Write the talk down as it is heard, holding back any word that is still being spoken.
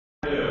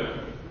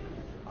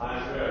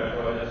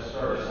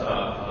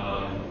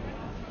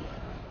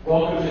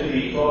Welcome to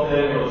the 12th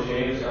annual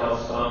James L.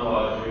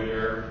 Stonewall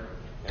Jr.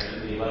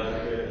 and the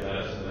Electric in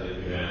Medicine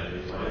and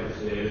Humanities. My name is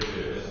David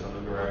Jewis. I'm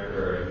the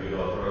director of the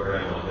UL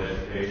program on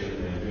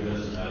education and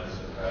humanism as a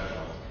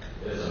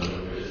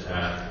professionalism, which is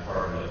at the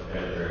Department of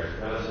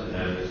Medicine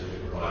and the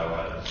Institute for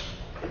Bioethics.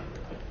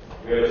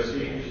 We have a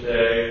speaker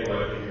today who I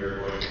think you're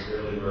going to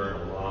really learn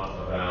a lot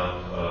about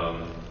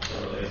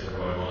some of the things that are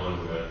going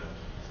on with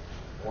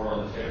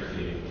oral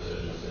integrity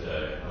decisions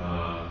today.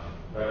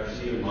 Dr.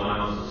 Stephen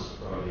Miles is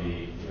from the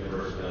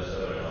University of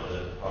Minnesota, and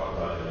I'll talk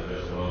about him in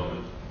just a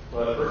moment.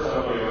 But first I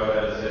want to go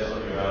ahead and say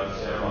something about the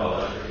Stonewall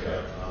Electric.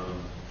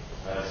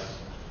 As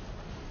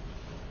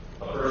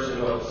a person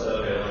who helped set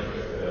up the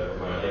electric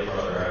for my late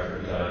brother after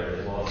he died at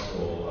his law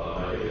school,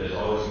 I think it is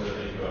always a good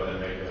thing to go ahead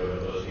and make note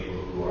of those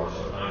people who are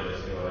so kind as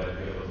to go ahead and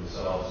give of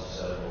themselves to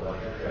set up an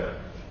electric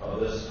of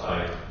this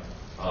type,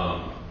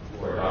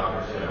 where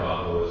Dr.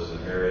 Stonewall was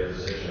an area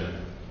physician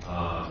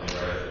and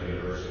right at the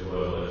University of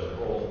Louisville. There's a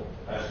whole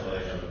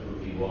explanation of who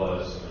he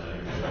was, and I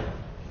think we should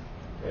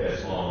pay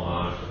a small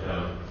homage to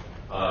him.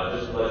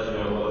 Just to let you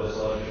know what this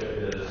lectureship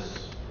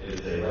is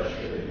a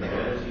lectureship in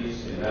humanities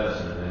in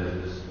medicine, and it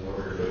is in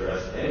order to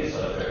address any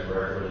subject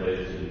directly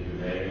related to the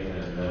humane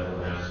and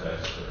medical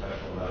aspects of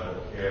professional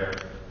medical care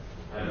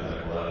and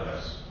medical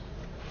ethics.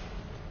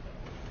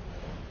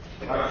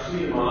 Dr.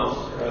 Stephen Miles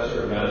is professor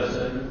of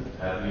medicine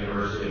at the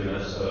University of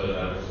Minnesota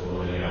Medical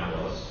School in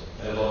Minneapolis,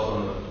 and is also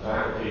on the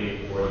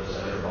faculty for the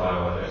Center for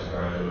Bioethics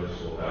Graduate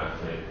School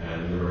faculty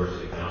and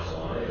University Council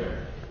on Aging.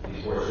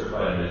 He's board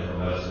certified in internal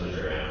medicine and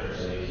geriatrics,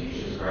 and he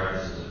teaches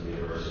practices at the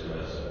University of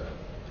Minnesota.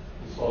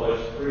 He's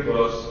published 3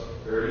 books,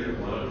 30,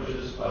 one of which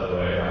is, by the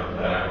way, out and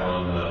back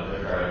on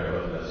democratic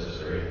openness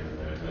history, and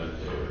there's been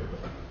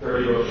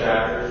 30 book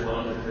chapters,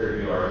 100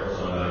 peer-reviewed articles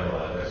on medical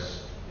ethics,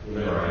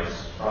 human rights,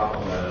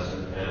 tropical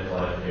medicine,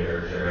 end-of-life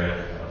care,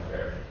 geriatric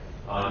healthcare.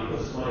 He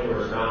puts his money where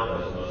his mouth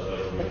was, most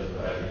notably with the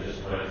fact he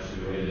just went to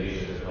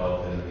Indonesia to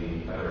help in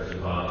the efforts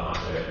involved in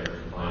Aceh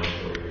and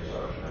financial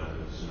reconstruction after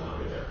the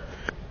tsunami there.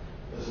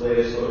 His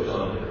latest book is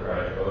on the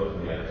democratic oath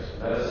and the ethics of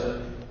medicine.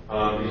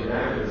 He's an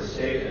active in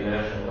state and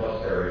national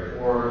healthcare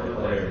reform and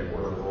played an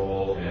important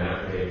role in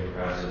advocating for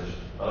passage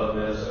of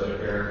Minnesota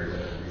Care. He's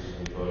actually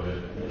recently voted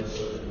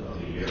Minnesotan of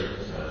the Year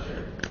this past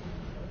year.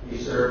 He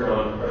served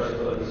on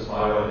President Clinton's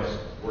Bioethics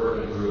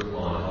Working Group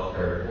on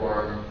Healthcare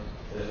Reform.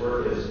 His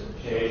work has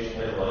changed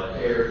end-of-life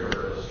care,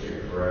 tuberculosis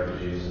treatment for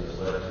refugees, and has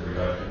led to the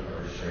reduction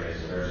of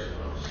restraints in nursing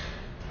homes.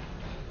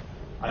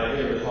 I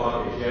give a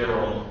talk, a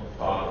general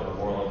talk of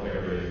moral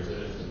integrity of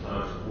physicians in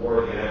times of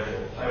war. The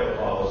actual title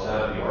follows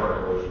out of the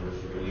article, which was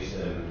released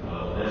in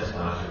Lentz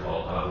last year,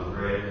 called How to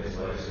Grade Its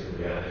Legacy to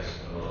the Ethics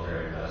of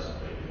Military Medicine.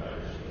 Thank you,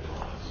 Dr. Stephen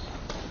Miles.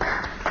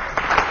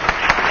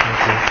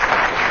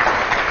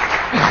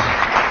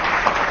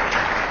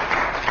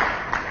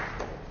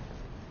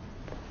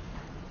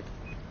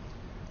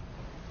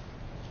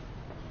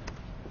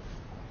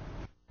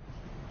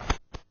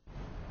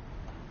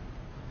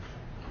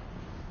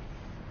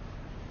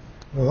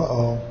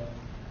 Uh-oh.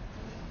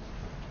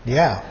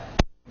 Yeah.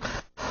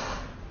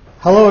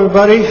 Hello,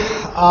 everybody.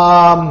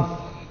 I'm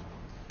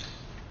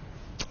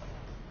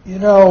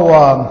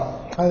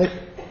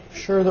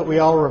sure that we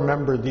all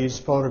remember these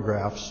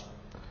photographs.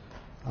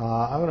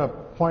 I'm going to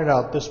point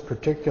out this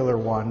particular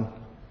one,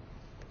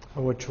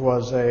 which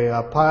was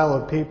a pile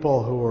of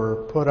people who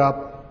were put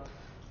up.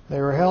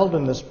 They were held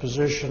in this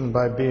position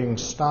by being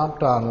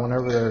stomped on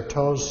whenever their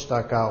toes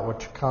stuck out,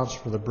 which accounts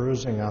for the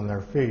bruising on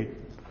their feet.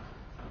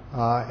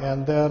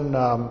 And then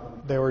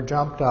they were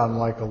jumped on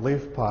like a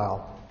leaf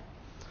pile.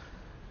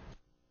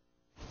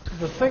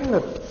 The thing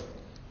that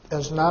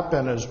has not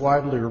been as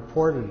widely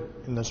reported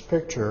in this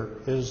picture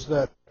is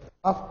that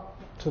off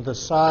to the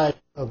side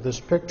of this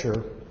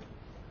picture,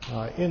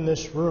 in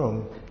this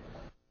room,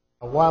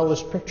 while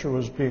this picture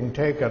was being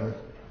taken,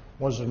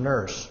 was a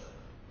nurse.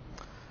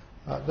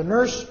 The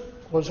nurse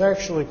was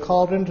actually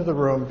called into the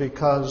room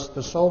because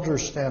the soldier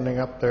standing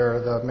up there,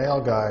 the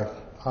male guy,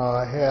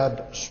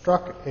 had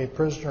struck a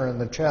prisoner in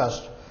the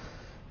chest.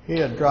 He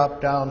had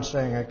dropped down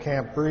saying, "I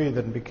can't breathe,"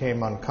 and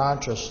became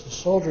unconscious. The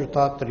soldier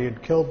thought that he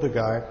had killed the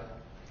guy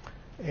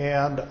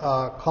and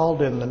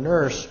called in the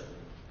nurse,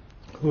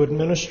 who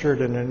administered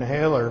an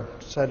inhaler,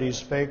 said he's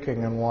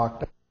faking, and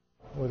walked out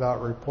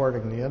without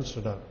reporting the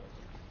incident.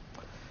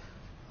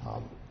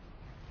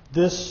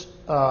 This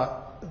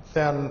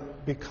then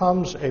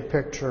becomes a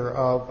picture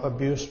of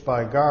abuse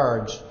by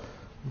guards.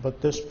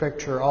 But this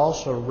picture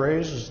also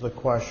raises the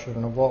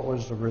question of what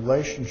was the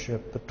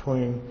relationship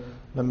between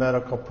the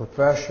medical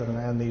profession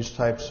and these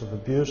types of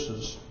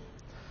abuses.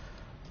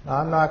 Now,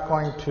 I'm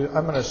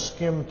going to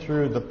skim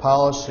through the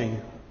policy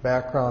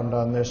background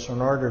on this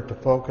in order to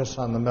focus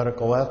on the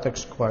medical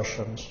ethics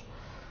questions.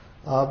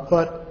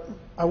 But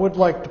I would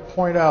like to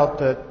point out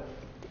that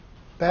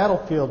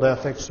battlefield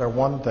ethics are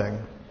one thing,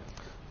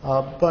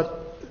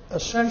 but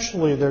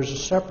essentially there's a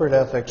separate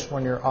ethics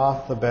when you're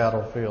off the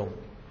battlefield.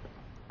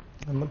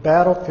 And the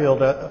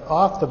battlefield,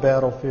 off the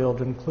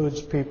battlefield,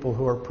 includes people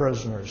who are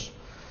prisoners.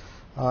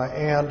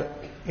 And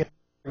in that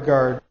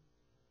regard,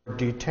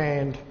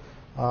 detained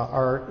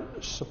are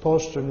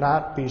supposed to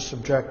not be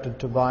subjected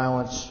to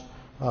violence,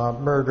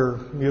 murder,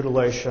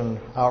 mutilation,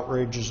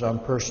 outrages on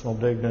personal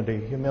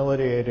dignity,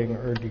 humiliating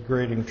or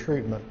degrading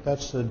treatment.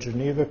 That's the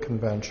Geneva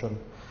Convention.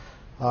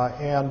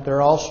 And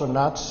they're also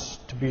not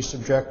to be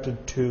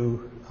subjected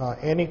to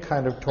any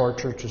kind of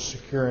torture to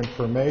secure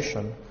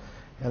information,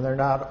 and they're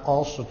not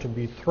also to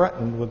be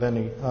threatened with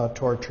any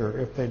torture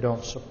if they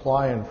don't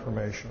supply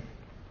information.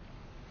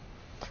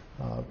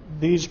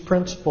 These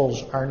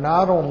principles are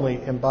not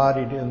only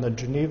embodied in the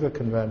Geneva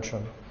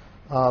Convention,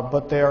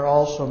 but they are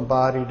also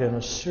embodied in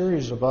a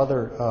series of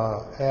other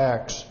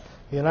acts.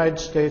 The United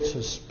States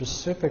has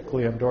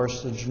specifically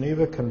endorsed the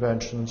Geneva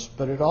Conventions,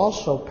 but it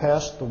also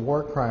passed the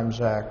War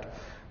Crimes Act,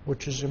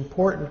 which is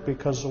important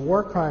because the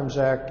War Crimes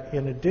Act,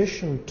 in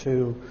addition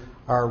to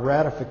our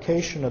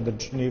ratification of the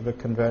Geneva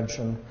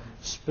Convention,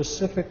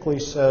 specifically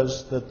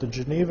says that the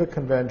Geneva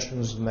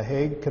Conventions and the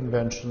Hague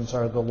Conventions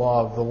are the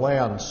law of the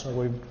land. So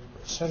we've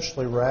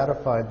essentially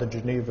ratified the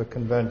Geneva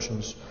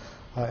Conventions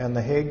and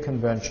the Hague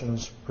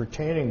Conventions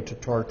pertaining to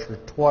torture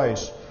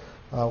twice,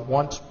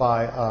 once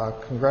by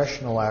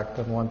congressional act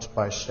and once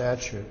by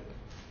statute.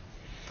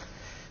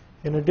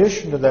 In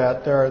addition to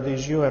that, there are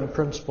these UN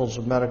principles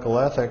of medical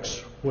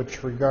ethics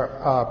which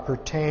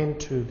pertain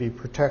to the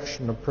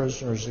protection of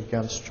prisoners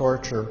against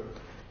torture,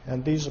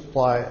 and these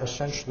apply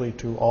essentially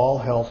to all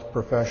health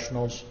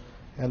professionals.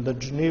 And the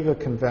Geneva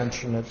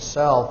Convention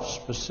itself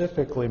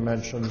specifically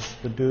mentions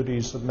the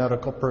duties of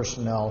medical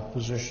personnel,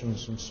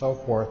 physicians, and so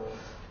forth,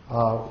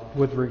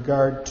 with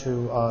regard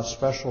to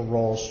special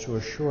roles to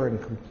assure in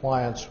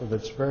compliance with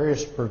its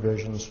various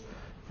provisions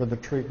for the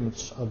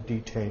treatments of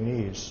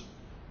detainees.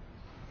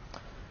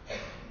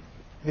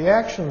 The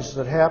actions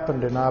that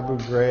happened in Abu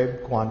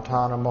Ghraib,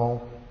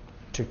 Guantanamo,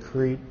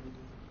 Tikrit,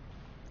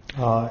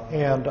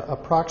 and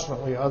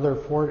approximately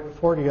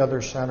 40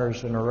 other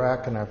centers in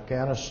Iraq and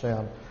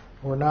Afghanistan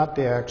were not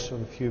the acts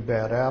of a few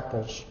bad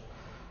apples.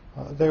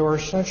 They were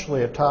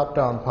essentially a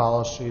top-down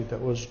policy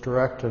that was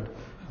directed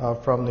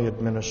from the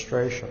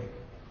administration.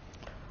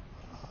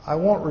 I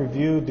won't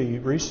review the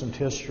recent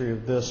history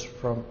of this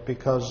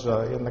because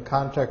in the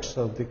context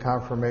of the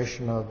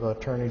confirmation of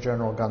Attorney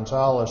General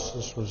Gonzalez,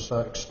 this was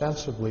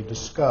extensively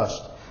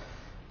discussed,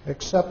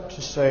 except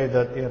to say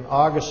that in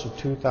August of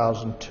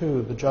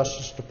 2002, the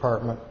Justice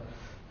Department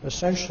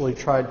essentially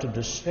tried to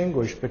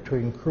distinguish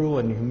between cruel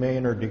and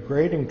inhumane or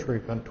degrading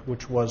treatment,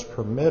 which was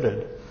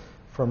permitted,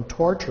 from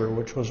torture,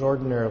 which was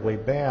ordinarily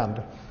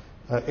banned,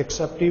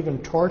 except even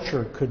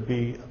torture could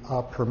be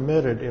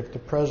permitted if the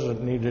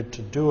president needed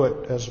to do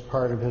it as a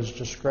part of his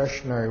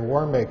discretionary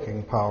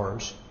war-making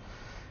powers.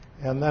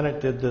 And then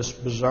it did this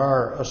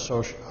bizarre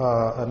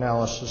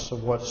analysis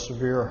of what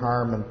severe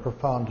harm and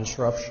profound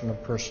disruption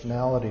of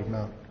personality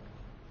meant.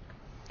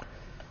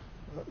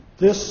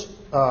 This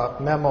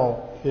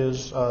memo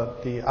is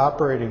the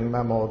operating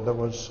memo that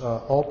was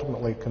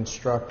ultimately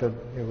constructed.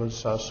 It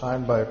was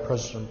signed by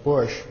President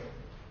Bush.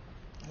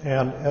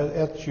 And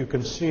as you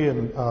can see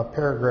in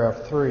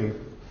paragraph 3,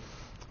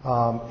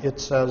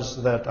 it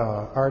says that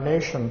our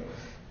nation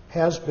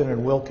has been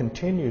and will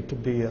continue to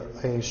be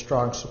a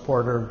strong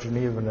supporter of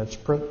Geneva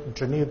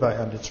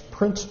and its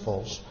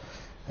principles.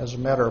 As a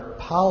matter of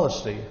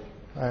policy,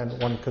 and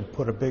one could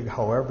put a big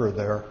however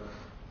there,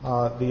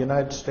 the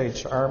United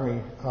States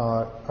Armed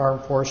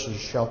Forces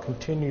shall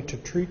continue to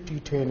treat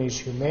detainees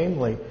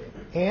humanely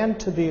and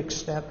to the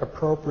extent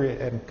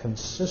appropriate and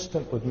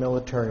consistent with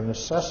military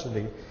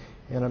necessity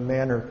in a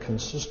manner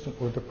consistent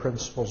with the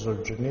principles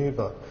of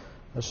Geneva,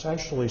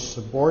 essentially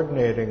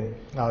subordinating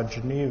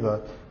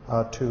Geneva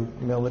to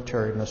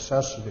military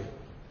necessity.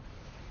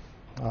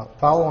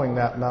 Following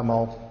that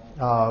memo,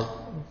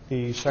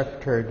 the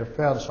Secretary of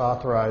Defense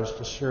authorized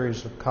a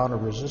series of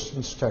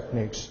counter-resistance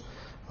techniques,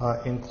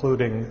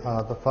 including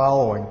the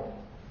following.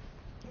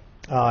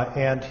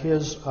 And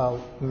his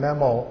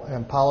memo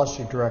and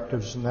policy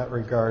directives in that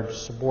regard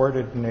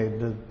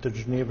subordinated the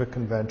Geneva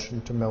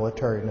Convention to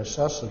military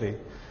necessity.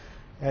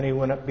 And he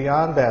went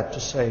beyond that to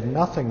say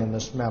nothing in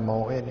this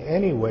memo in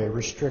any way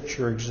restricts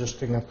your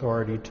existing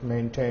authority to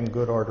maintain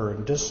good order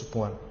and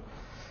discipline.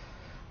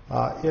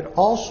 It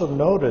also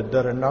noted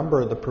that a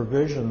number of the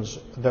provisions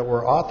that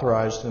were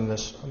authorized in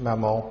this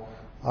memo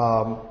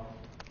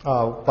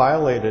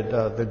violated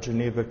the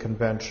Geneva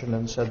Convention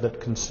and said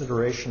that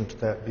consideration to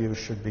that view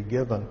should be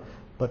given,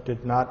 but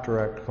did not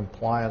direct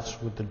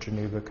compliance with the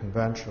Geneva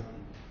Convention.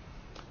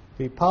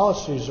 The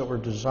policies that were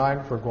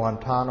designed for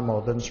Guantanamo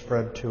then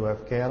spread to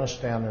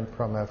Afghanistan and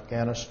from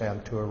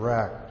Afghanistan to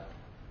Iraq.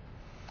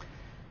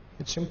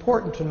 It's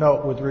important to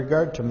note with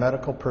regard to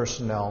medical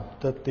personnel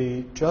that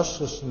the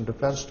Justice and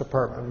Defense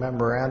Department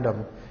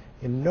memorandum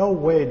in no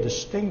way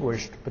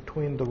distinguished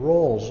between the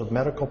roles of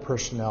medical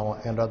personnel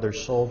and other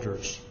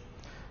soldiers.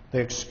 They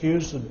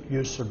excuse the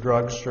use of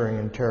drugs during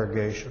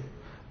interrogation.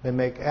 They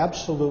make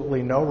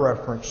absolutely no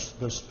reference to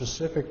the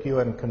specific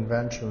UN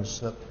conventions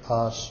that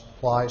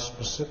apply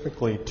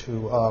specifically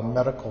to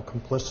medical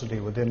complicity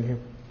with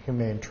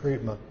inhumane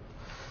treatment.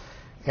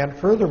 And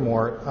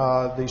furthermore,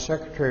 the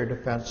Secretary of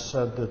Defense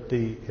said that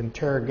the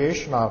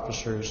interrogation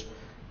officers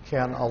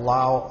can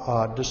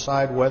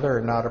decide whether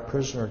or not a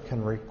prisoner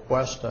can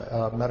request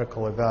a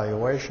medical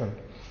evaluation,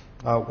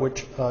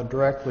 which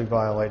directly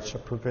violates a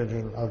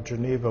provision of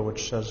Geneva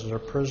which says that a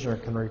prisoner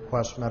can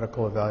request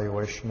medical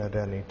evaluation at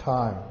any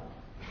time.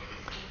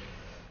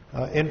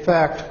 In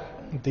fact,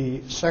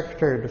 the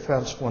Secretary of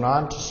Defense went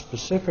on to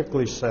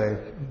specifically say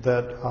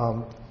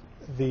that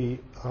the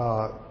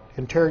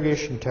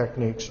interrogation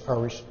techniques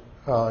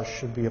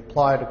should be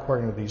applied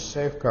according to these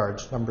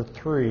safeguards. Number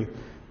 3,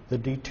 the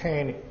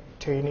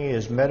detainee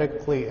is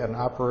medically and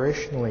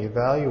operationally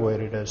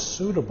evaluated as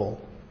suitable,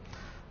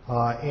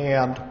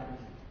 and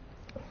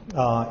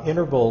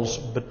intervals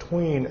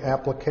between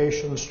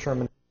applications,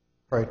 termination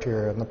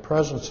criteria, and the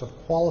presence of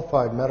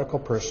qualified medical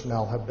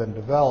personnel have been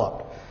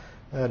developed.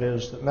 That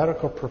is, that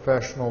medical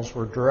professionals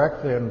were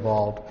directly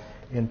involved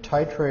in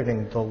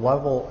titrating the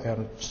level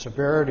and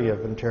severity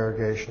of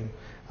interrogation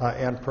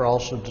and for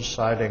also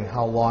deciding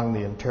how long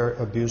the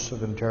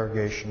abusive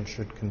interrogation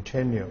should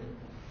continue.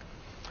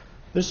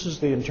 This is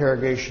the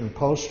interrogation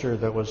poster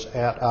that was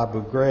at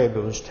Abu Ghraib.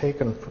 It was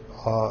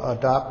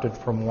adopted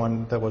from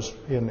one that was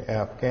in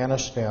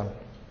Afghanistan.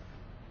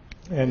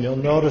 And you'll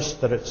notice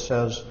that it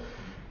says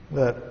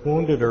that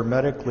wounded or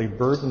medically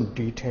burdened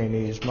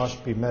detainees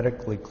must be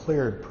medically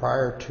cleared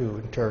prior to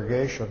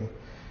interrogation,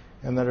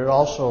 and that it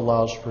also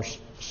allows for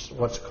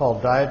what's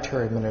called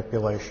dietary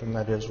manipulation,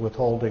 that is,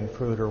 withholding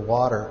food or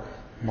water,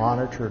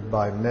 monitored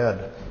by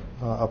med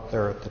up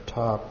there at the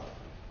top.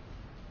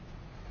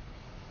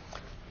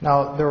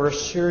 Now, there were a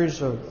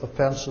series of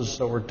offenses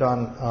that were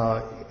done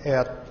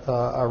at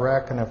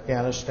Iraq and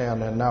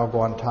Afghanistan and now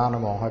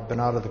Guantanamo. I've been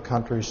out of the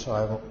country,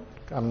 so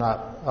I'm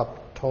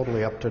not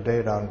totally up to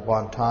date on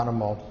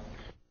Guantanamo.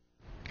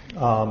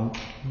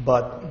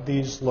 But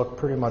these look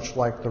pretty much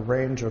like the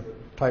range of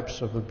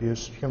types of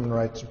abuse, human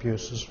rights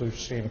abuses we've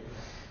seen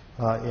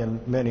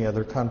in many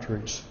other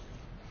countries.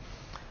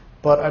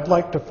 But I'd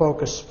like to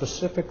focus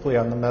specifically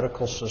on the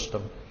medical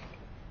system.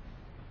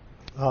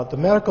 The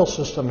medical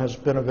system has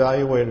been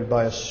evaluated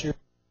by a series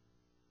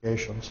of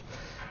investigations.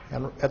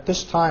 And at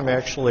this time,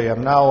 actually,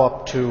 I'm now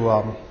up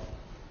to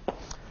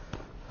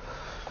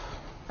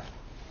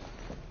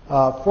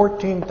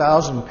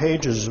 14,000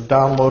 pages of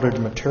downloaded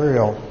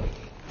material,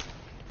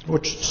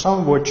 some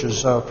of which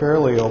is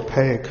fairly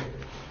opaque.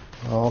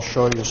 I'll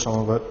show you some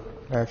of it,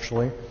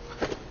 actually.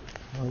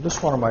 This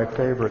is one of my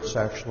favorites,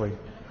 actually.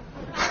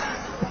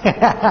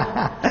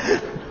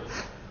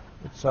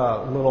 It's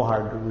a little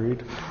hard to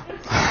read.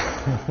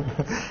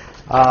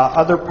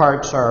 Other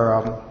parts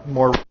are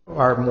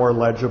more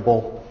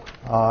legible,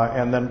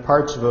 and then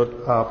parts of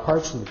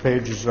the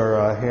pages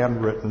are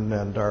handwritten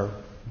and are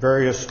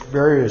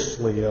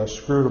variously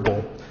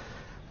scrutable,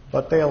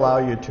 but they allow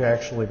you to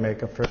actually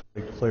make a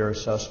fairly clear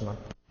assessment.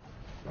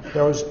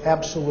 There was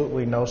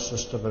absolutely no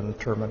system of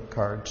internment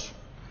cards.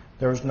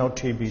 There was no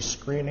TB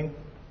screening.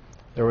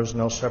 There was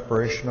no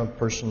separation of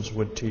persons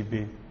with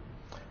TB.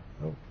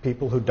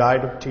 People who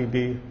died of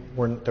TB,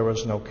 there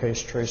was no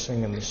case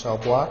tracing in the cell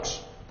blocks.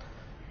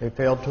 They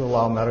failed to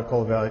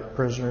allow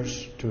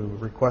prisoners to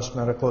request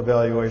medical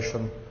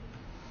evaluation.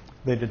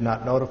 They did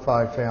not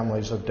notify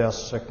families of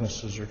deaths,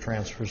 sicknesses, or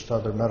transfers to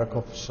other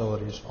medical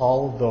facilities.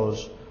 All of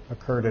those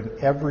occurred in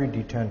every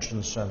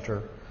detention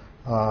center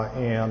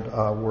and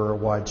were a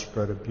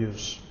widespread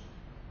abuse.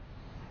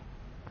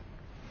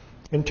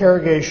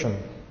 Interrogation.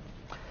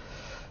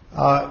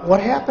 What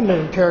happened in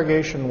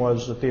interrogation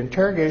was that the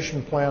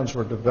interrogation plans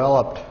were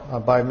developed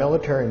by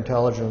military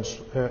intelligence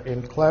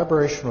in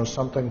collaboration with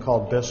something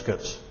called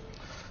biscuits.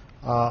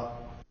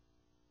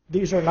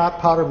 These are not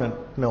powder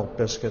milk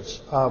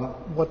biscuits.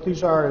 What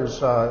these are is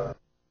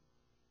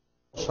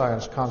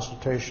science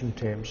consultation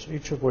teams,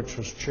 each of which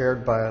was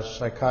chaired by a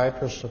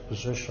psychiatrist, a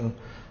physician,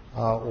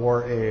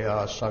 or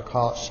a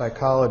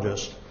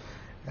psychologist.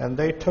 And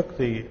they took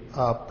the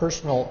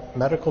personal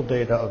medical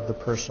data of the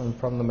person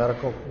from the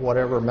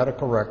whatever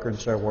medical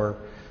records there were,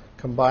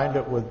 combined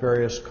it with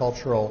various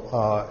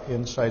cultural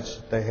insights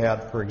that they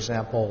had. For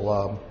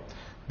example,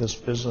 this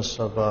business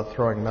of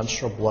throwing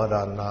menstrual blood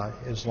on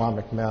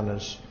Islamic men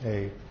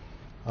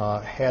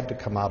had to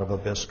come out of a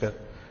biscuit,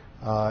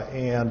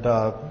 and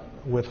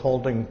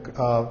withholding,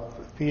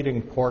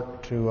 feeding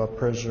pork to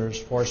prisoners,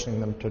 forcing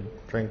them to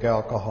drink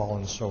alcohol,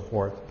 and so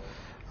forth.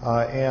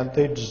 And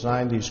they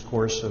designed these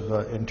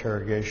coercive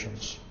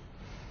interrogations.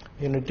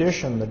 In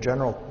addition, the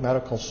general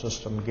medical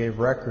system gave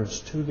records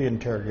to the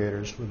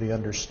interrogators with the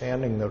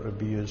understanding that would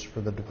be used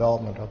for the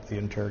development of the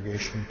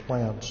interrogation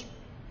plans.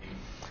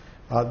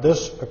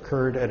 This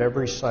occurred at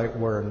every site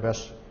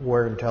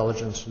where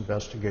intelligence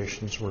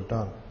investigations were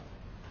done.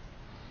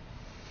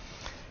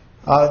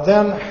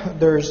 Then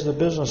there's the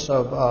business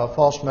of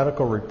false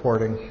medical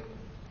reporting.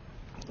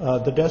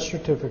 The death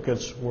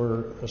certificates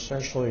were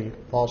essentially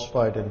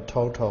falsified in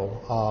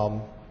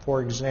toto.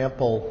 For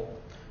example,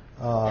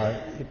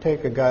 you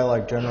take a guy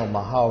like General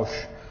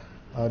Mahoush.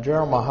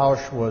 General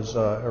Mahoush was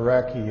an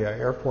Iraqi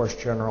Air Force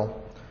general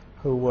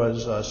who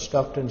was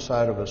stuffed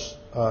inside of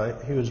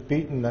he was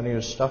beaten, then he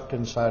was stuffed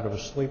inside of a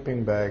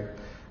sleeping bag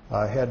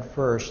head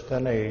first.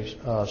 Then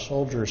a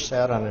soldier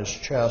sat on his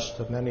chest,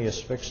 and then he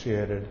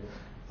asphyxiated.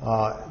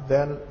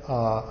 Then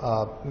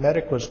a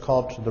medic was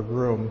called to the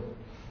room,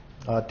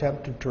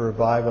 attempted to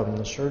revive him.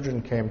 The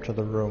surgeon came to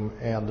the room,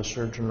 and the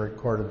surgeon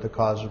recorded the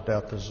cause of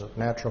death as a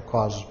natural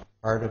cause of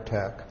heart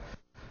attack.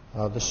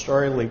 The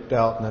story leaked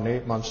out, and then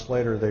 8 months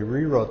later they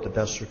rewrote the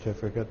death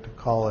certificate to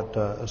call it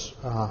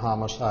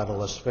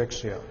homicidal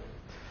asphyxia.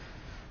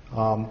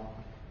 And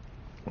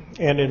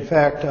in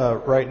fact,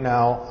 right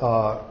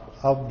now,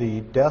 of the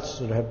deaths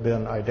that have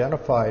been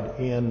identified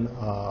in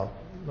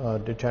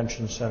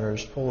detention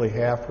centers, fully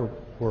half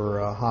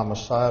were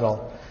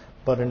homicidal.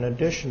 But in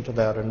addition to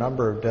that, a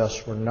number of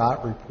deaths were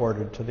not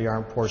reported to the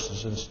Armed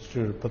Forces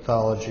Institute of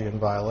Pathology in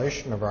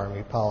violation of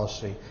Army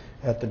policy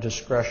at the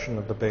discretion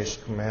of the base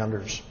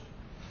commanders.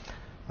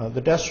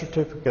 The death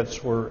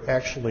certificates were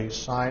actually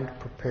signed,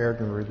 prepared,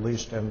 and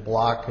released en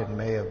bloc in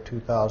May of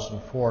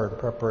 2004 in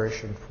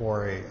preparation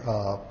for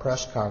a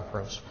press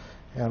conference.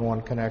 And one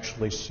can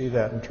actually see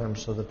that in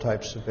terms of the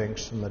types of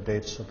inks and the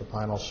dates of the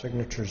final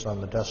signatures on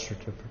the death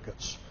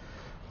certificates.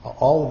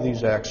 All of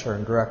these acts are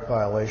in direct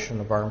violation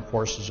of Armed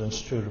Forces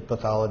Institute of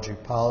Pathology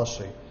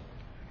policy.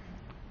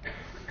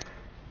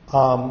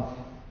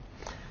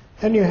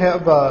 And you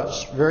have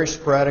very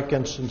sporadic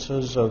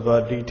instances of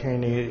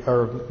detainee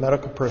or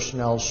medical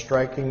personnel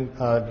striking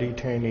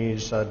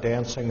detainees,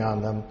 dancing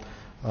on them.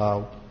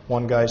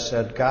 One guy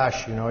said,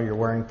 "Gosh, you know, you're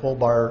wearing full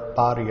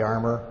body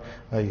armor.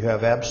 You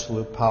have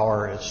absolute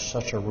power. It's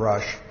such a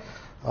rush."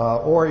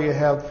 Or you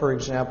have, for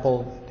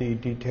example, the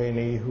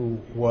detainee who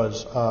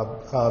was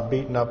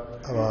beaten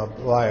up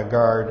by a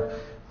guard.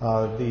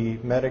 The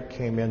medic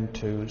came in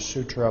to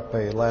suture up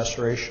a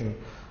laceration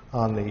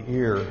on the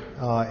ear,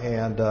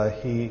 and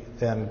he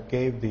then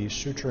gave the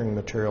suturing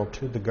material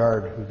to the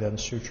guard, who then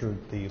sutured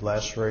the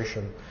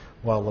laceration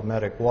while the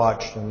medic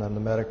watched, and then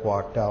the medic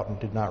walked out and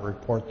did not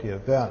report the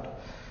event.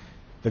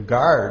 The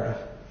guard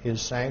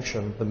is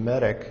sanctioned, the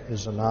medic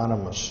is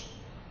anonymous.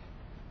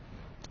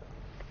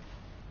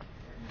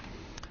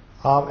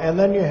 And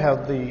then you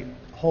have the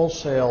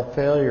wholesale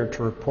failure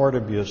to report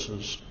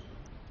abuses.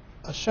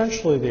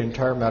 Essentially, the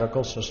entire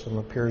medical system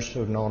appears to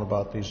have known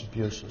about these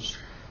abuses.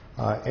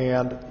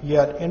 And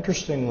yet,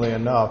 interestingly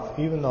enough,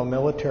 even though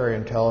military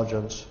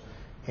intelligence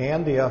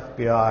and the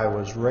FBI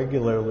was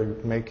regularly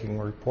making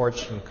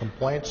reports and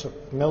complaints,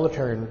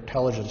 military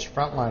intelligence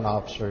frontline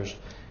officers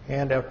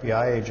and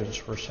FBI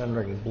agents were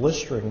sending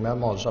blistering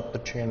memos up the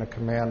chain of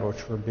command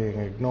which were being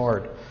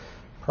ignored.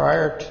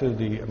 Prior to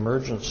the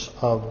emergence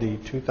of the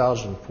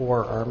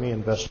 2004 Army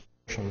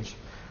investigations,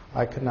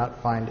 I could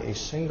not find a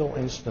single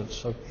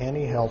instance of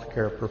any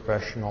healthcare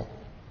professional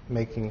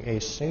making a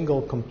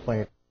single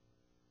complaint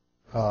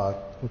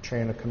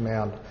chain of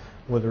command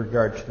with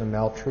regard to the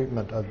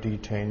maltreatment of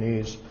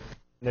detainees.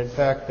 And in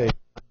fact, they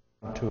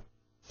to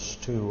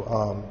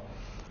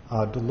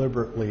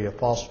deliberately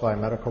falsify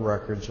medical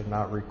records and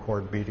not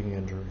record beating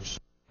injuries.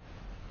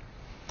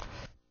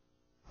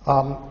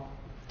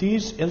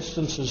 These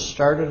instances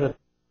started at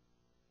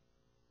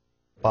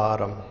the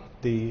bottom.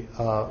 The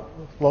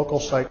local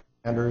site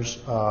commanders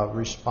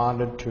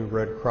responded to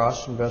Red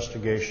Cross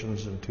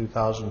investigations in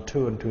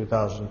 2002 and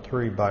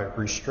 2003 by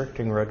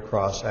restricting Red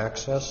Cross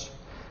access.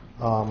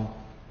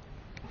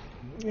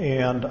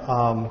 And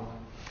a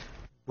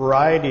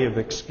variety of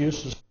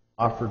excuses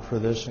offered for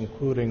this,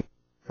 including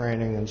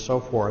training and so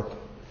forth.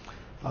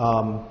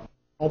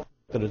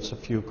 That it's a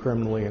few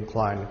criminally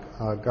inclined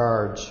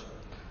guards.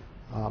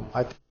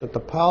 I think that the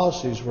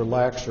policies were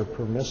lax or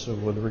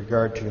permissive with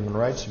regard to human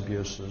rights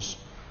abuses.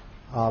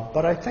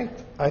 But I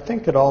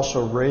think it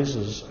also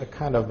raises a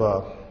kind of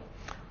a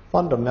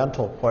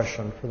fundamental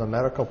question for the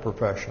medical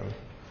profession.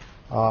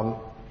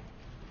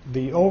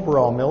 The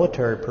overall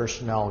military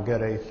personnel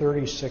get a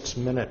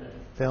 36-minute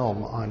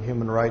film on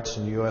human rights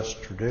and U.S.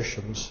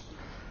 traditions,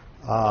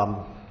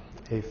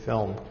 a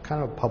film,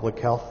 kind of a public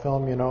health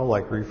film, you know,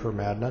 like Reefer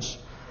Madness.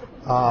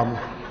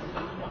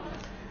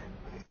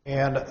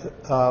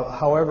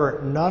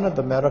 However, none of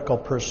the medical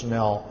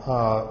personnel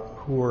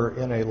who were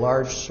in a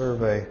large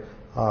survey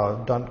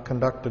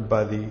conducted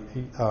by the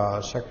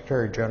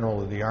Secretary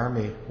General of the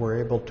Army were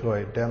able to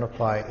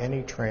identify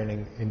any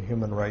training in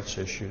human rights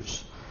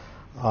issues,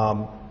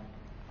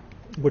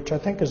 which I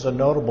think is a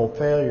notable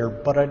failure,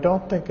 but I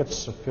don't think it's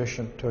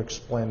sufficient to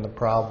explain the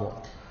problem.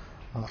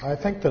 I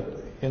think that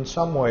in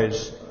some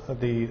ways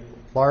the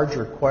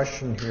larger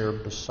question here,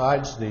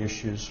 besides the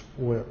issues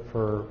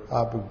for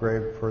Abu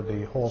Ghraib for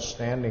the whole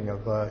standing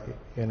of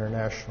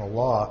international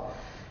law,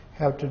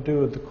 have to do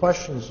with the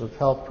questions of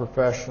health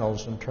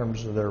professionals in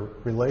terms of their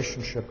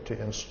relationship to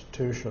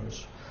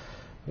institutions,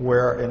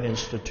 where an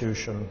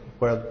institution,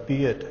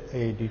 be it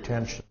a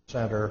detention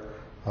center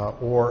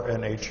or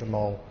an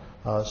HMO,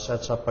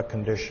 sets up a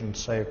condition,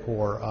 say,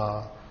 for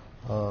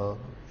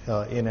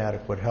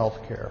inadequate health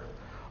care,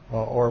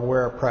 or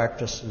where a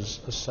practice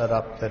is set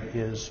up that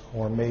is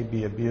or may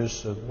be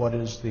abusive. What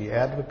is the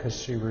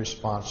advocacy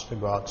response to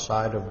go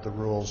outside of the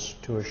rules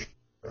to assure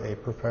a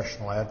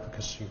professional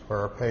advocacy for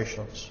our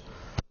patients?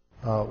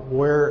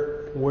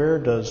 Where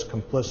does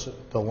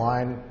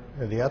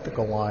the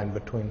ethical line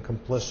between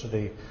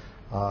complicity,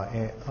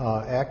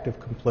 active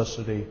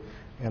complicity,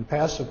 and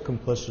passive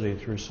complicity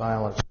through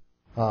silence,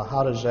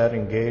 how does that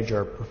engage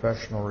our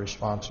professional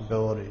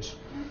responsibilities?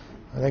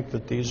 I think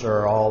that these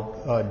are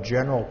all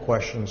general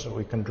questions that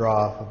we can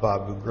draw off of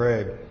Abu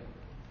Ghraib.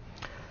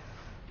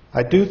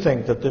 I do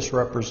think that this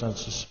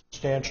represents a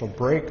substantial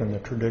break in the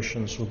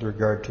traditions with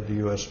regard to the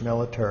U.S.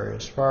 military.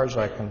 As far as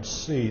I can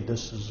see,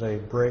 this is a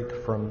break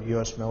from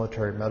U.S.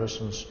 military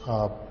medicine's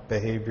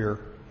behavior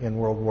in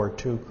World War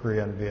II,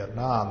 Korea, and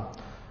Vietnam.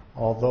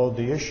 Although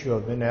the issue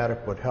of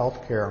inadequate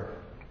health care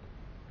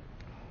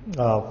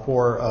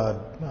for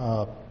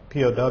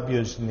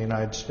POWs in the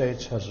United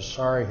States has a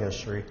sorry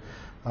history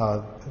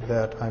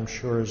that I'm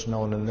sure is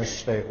known in this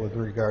state with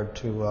regard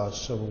to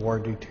Civil War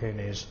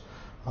detainees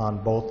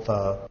on both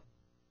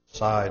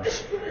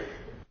sides.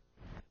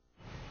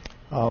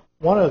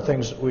 One of the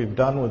things that we've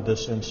done with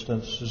this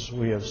instance is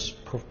we have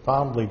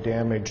profoundly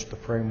damaged the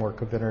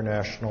framework of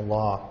international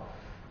law.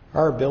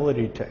 Our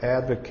ability to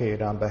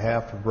advocate on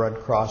behalf of Red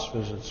Cross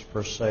visits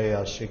for,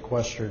 say,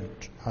 sequestered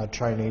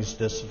Chinese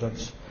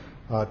dissidents,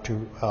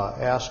 to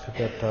ask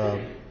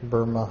that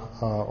Burma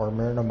or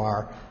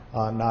Myanmar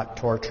not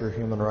torture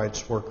human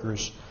rights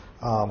workers,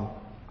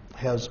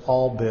 has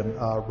all been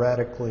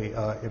radically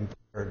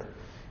impaired.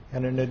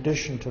 And in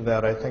addition to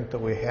that, I think that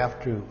we have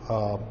to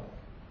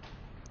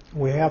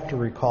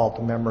recall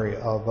the memory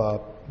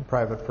of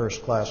Private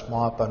First Class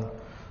Maupin,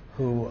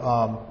 who,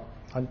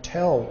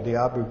 until the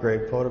Abu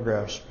Ghraib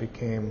photographs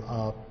became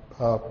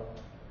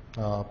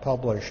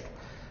published,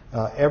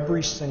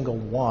 every single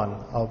one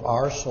of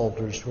our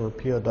soldiers who were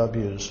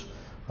POWs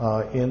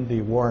in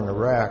the war in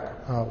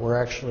Iraq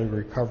were actually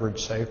recovered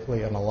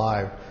safely and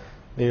alive.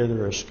 They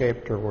either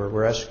escaped or were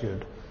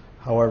rescued.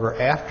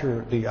 However,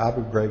 after the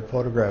Abu Ghraib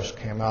photographs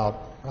came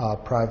out,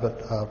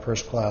 Private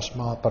First Class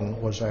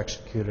Maupin was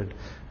executed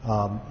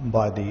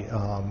by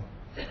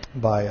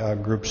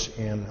groups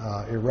in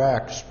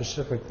Iraq,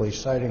 specifically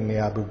citing the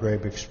Abu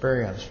Ghraib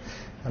experience.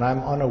 And I'm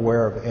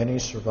unaware of any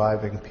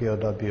surviving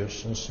POW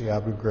since the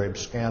Abu Ghraib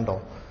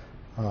scandal.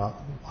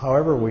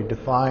 However we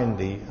define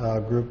the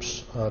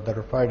groups that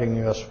are fighting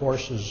U.S.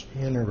 forces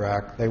in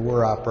Iraq, they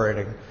were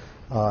operating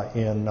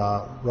in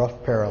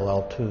rough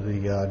parallel to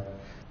the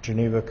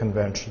Geneva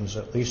Conventions,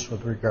 at least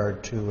with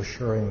regard to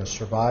assuring the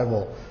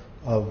survival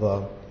of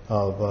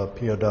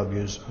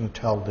POWs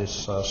until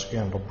this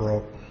scandal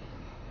broke.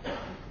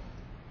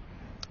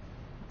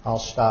 I'll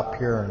stop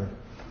here and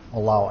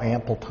allow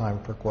ample time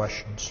for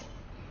questions.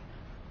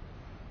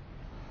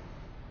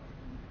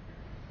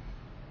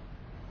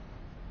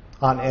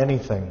 On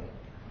anything.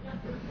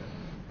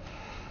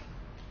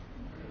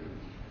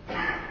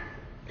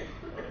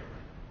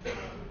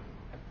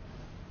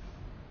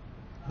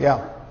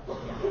 Yeah.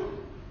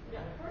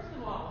 First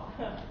of all,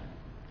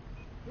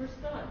 we're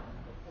stunned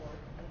before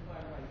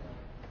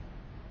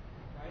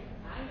right?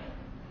 I am.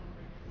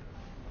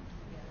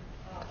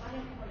 I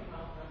am 20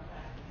 miles from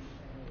faculty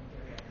in this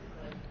area.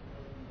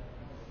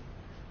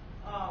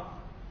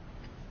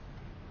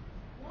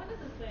 One of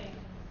the things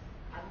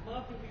I'd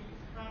love to hear you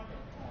comment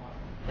on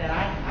that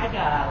I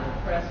got out of the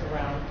press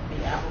around the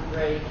Abu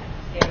Ghraib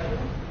scandal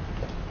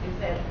is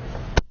that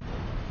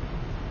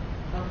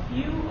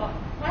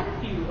quite a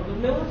few of the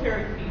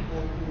military people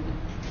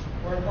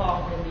who were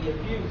involved in the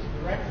abuse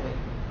directly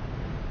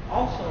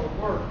also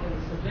work in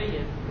the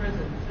civilian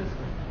prison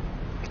system.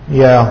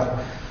 Yeah.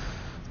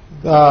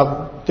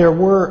 There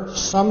were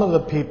some of the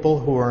people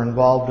who were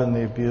involved in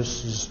the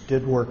abuses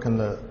did work in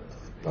the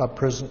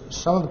prison.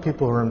 Some of the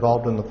people who were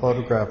involved in the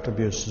photographed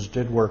abuses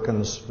did work in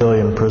the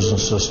civilian prison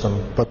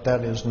system, but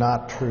that is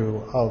not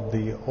true of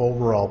the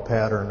overall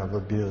pattern of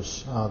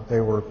abuse.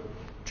 They were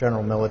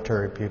general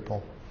military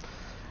people.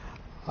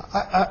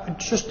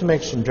 Just to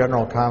make some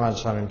general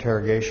comments on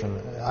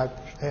interrogation, I've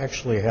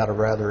actually had a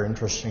rather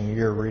interesting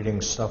year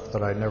reading stuff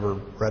that I never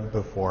read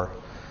before.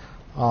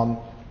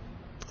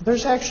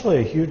 There's actually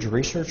a huge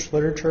research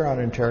literature on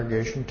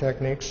interrogation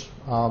techniques.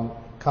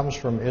 Comes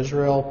from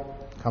Israel,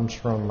 comes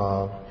from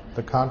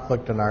the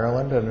conflict in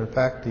Ireland, and in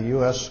fact the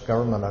U.S.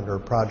 government under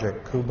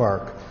Project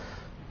Kubark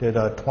did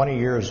 20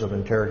 years of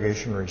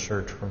interrogation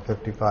research from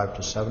 55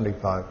 to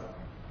 75,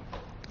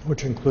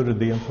 which included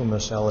the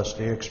infamous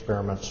LSD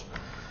experiments.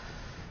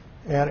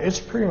 And it's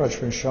pretty much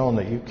been shown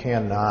that you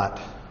cannot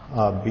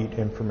beat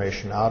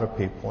information out of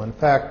people. In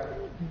fact,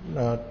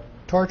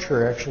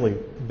 torture actually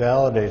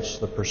validates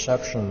the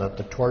perception that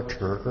the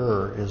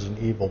torturer is an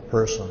evil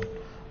person.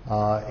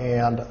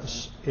 And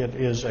it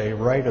is a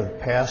rite of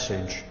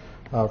passage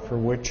for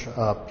which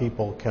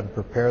people can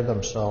prepare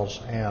themselves,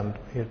 and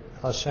it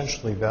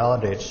essentially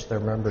validates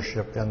their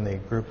membership in the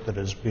group that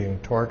is being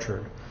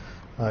tortured.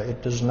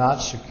 It does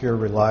not secure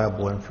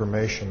reliable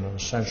information and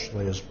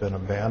essentially has been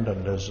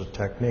abandoned as a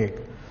technique.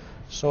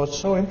 So what's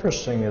so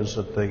interesting is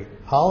that the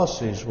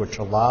policies which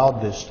allowed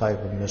this type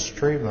of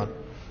mistreatment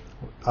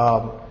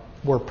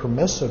were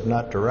permissive,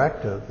 not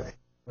directive.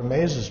 What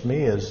amazes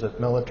me is that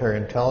military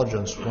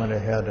intelligence went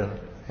ahead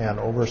and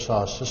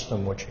oversaw a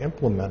system which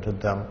implemented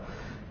them,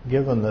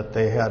 given that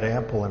they had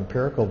ample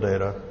empirical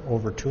data,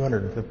 over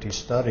 250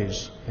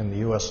 studies in the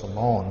U.S.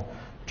 alone,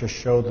 to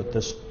show that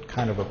this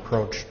kind of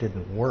approach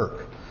didn't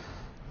work.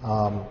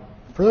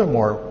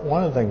 Furthermore,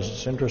 one of the things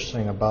that's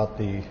interesting about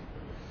the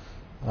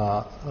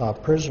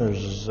prisoners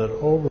is that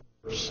over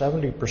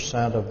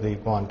 70% of the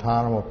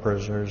Guantanamo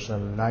prisoners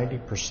and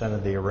 90%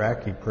 of the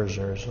Iraqi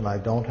prisoners, and I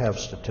don't have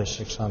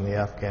statistics on the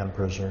Afghan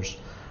prisoners,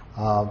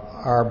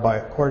 are,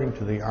 according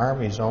to the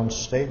Army's own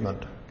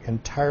statement,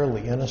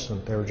 entirely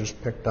innocent. They were just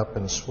picked up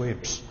in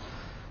sweeps.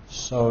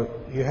 So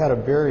you had a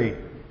very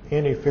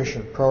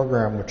inefficient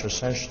program which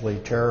essentially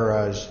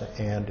terrorized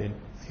and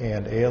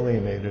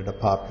alienated a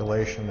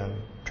population and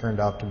turned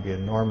out to be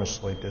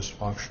enormously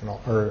dysfunctional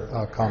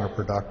or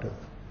counterproductive.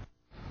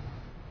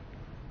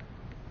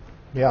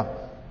 Yeah.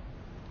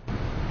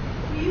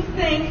 Do you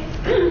think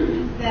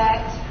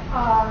that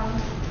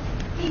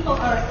people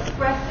are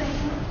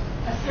expressing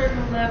a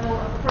certain level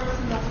of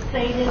personal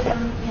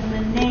sadism in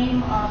the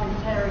name of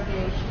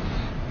interrogation?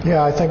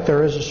 Yeah, I think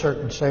there is a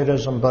certain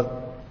sadism, but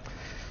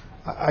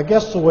I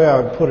guess the way I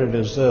would put it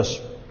is this.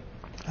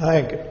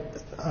 I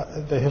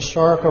think the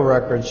historical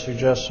record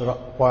suggests that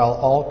while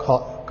all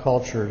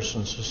cultures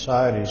and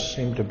societies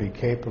seem to be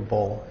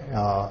capable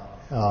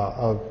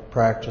of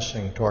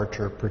practicing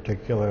torture,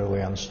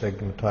 particularly on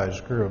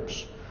stigmatized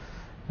groups,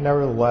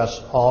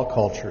 nevertheless, all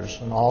cultures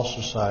and all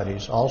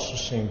societies also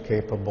seem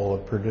capable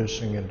of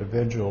producing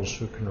individuals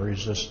who can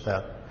resist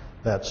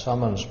that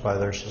summons by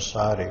their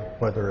society,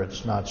 whether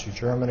it's Nazi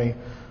Germany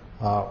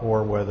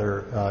or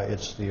whether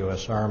it's the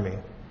U.S. Army.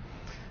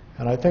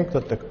 And I think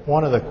that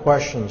one of the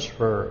questions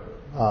for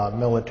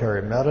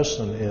military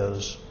medicine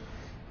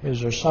is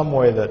there some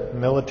way that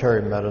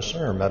military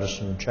medicine, or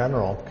medicine in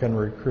general, can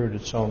recruit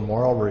its own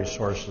moral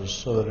resources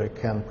so that it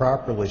can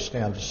properly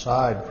stand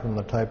aside from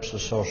the types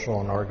of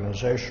social and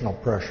organizational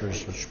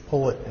pressures which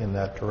pull it in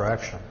that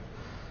direction?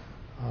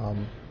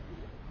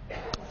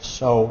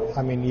 So,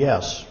 I mean,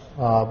 yes.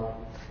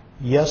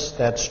 Yes,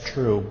 that's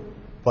true,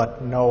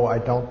 but no, I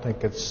don't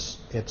think it's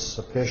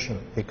sufficient,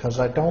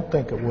 because I don't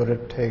think it would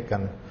have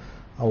taken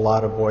a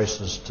lot of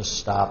voices to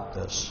stop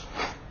this.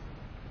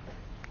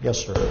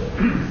 Yes, sir.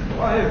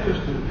 Well, I have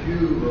just a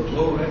few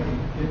low-ranking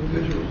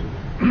individuals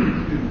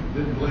who've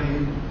been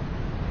blamed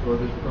for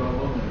this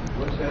problem, and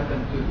what's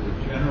happened to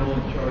the general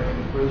in charge of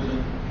the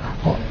prison,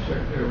 and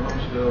Secretary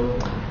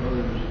Rumsfeld, and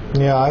others.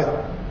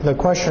 Yeah, the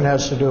question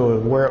has to do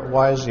with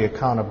why is the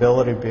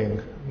accountability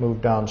being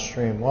moved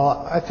downstream?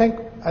 Well, I think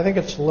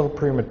it's a little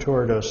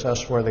premature to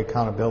assess where the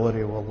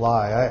accountability will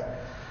lie.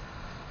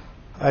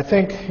 I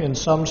think in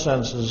some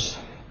senses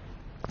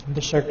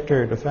the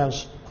Secretary of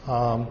Defense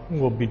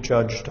will be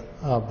judged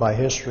by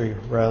history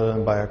rather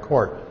than by a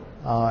court.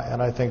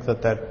 And I think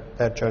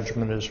that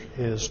judgment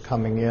is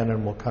coming in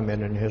and will come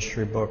in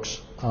history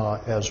books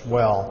as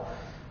well.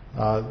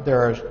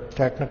 There are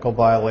technical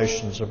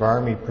violations of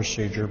Army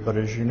procedure, but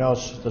as you know,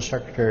 the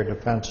Secretary of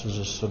Defense is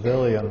a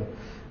civilian,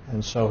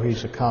 and so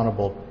he's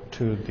accountable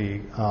to the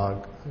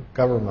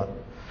government.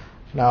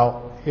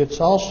 Now, it's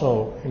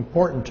also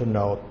important to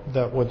note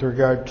that with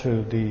regard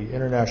to the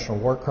International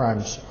War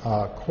Crimes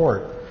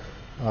Court,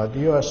 the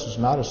U.S. is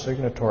not a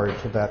signatory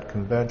to that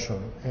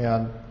convention,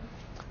 and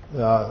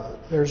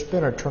there's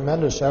been a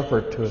tremendous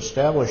effort to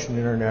establish an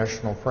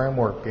international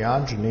framework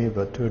beyond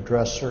Geneva to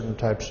address certain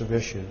types of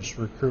issues: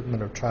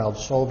 recruitment of child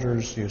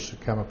soldiers, use of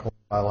chemical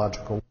and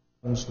biological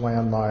weapons,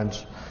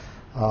 landmines,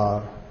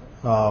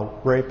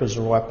 rape as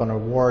a weapon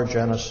of war,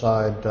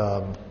 genocide,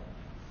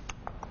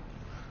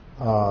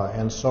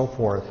 and so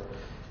forth.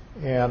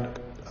 And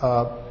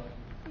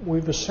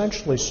we've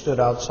essentially stood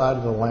outside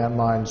of the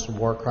landmines and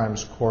war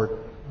crimes court.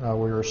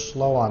 We were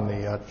slow on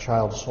the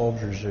child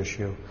soldiers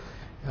issue.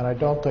 And I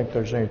don't think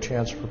there's any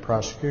chance for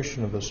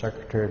prosecution of the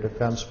Secretary of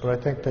Defense, but I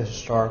think the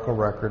historical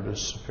record is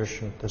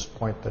sufficient at this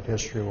point that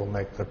history will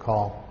make the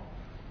call.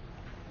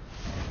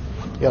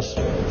 Yes?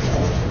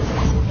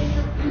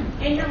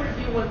 In your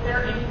review, was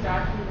there any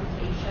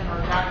documentation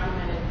or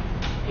documented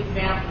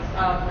examples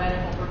of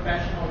medical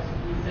professionals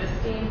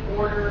resisting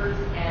orders,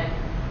 and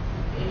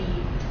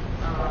any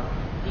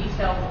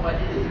details of what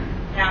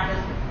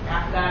happened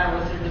after that, or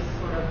was there just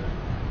sort of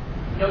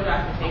no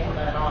documentation of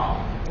that at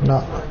all?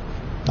 No.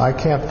 I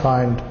can't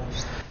find.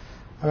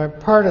 I mean,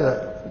 part of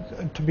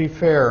it, to be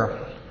fair,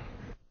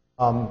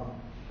 with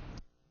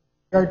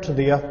regard to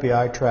the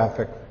FBI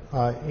traffic,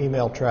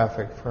 email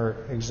traffic,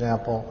 for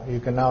example, you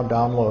can now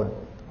download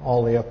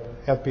all the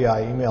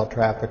FBI email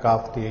traffic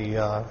off the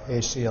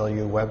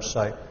ACLU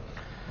website.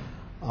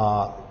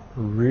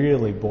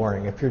 Really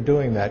boring. If you're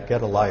doing that,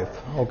 get a life,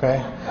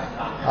 okay?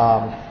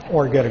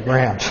 Or get a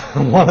grant,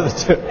 one of the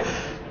two.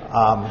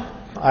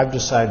 I've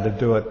decided to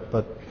do it,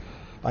 but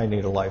I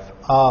need a life.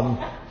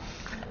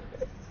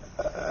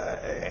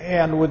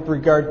 And with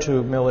regard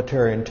to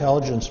military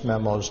intelligence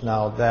memos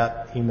now,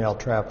 that email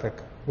traffic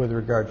with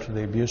regard to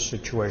the abuse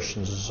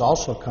situations is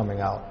also coming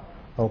out,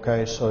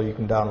 okay? So you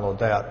can download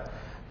that.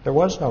 There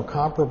was no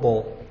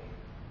comparable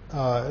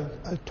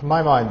to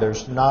my mind,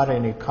 there's not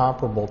any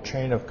comparable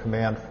chain of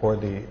command for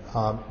the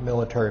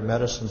military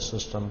medicine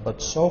system,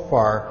 but so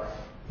far,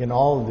 in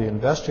all of the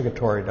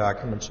investigatory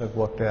documents I've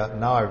looked at,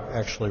 now I've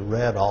actually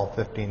read all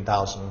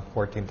 15,000,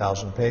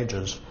 14,000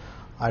 pages,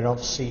 I don't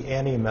see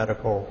any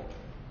medical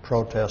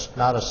protest,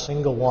 not a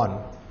single one.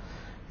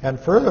 And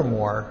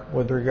furthermore,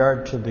 with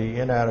regard to the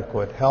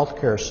inadequate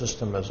healthcare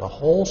system as a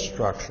whole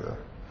structure,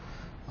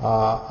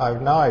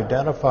 I've now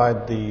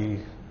identified the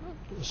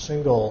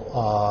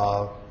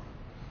single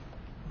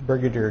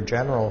brigadier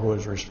general who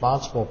is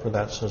responsible for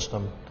that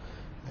system,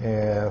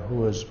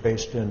 who is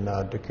based in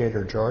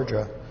Decatur,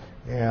 Georgia,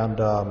 and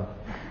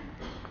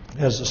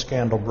as the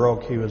scandal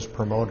broke, he was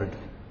promoted.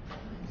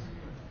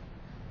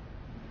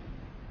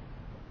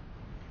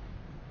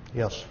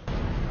 Yes?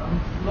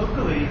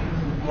 Locally,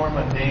 this is more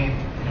mundane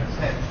in a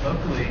sense.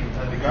 Locally,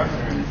 the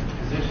governor in his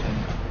position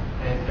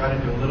and got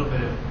into a little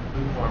bit of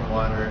lukewarm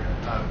water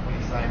when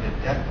he signed a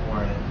death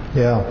warrant.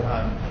 Yeah.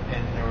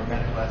 And there were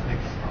medical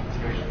ethics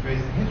considerations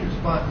raised. And his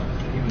response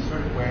was that he was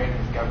sort of wearing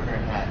his governor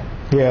hat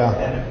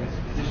instead of his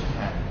physician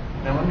hat.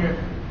 And I wonder,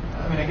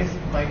 I guess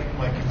my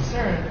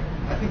concern,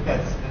 I think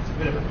that's a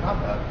bit of a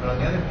cop-out, but on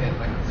the other hand,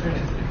 my concern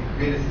is that if you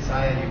create a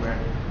society where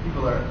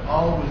people are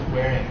always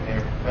wearing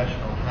their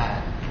professional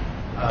hat,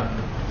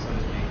 so to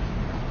speak,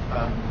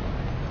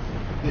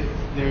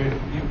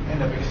 you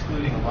end up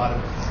excluding a lot of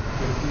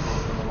good people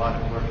from a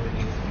lot of work that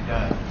needs to be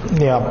done.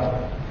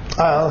 Yeah.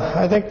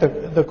 I think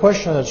the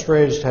question that's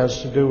raised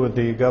has to do with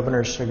the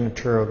governor's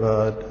signature of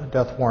a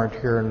death warrant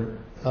here,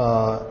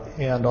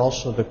 and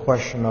also the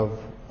question of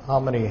how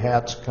many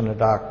hats can a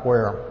doc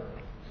wear.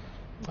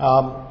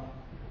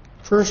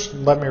 First,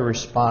 let me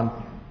respond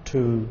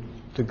to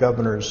the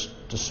governor's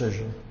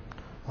decision.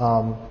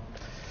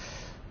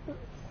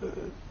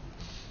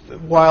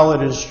 While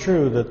it is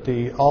true that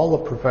all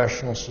the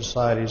professional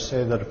societies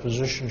say that a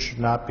physician should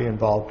not be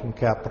involved in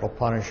capital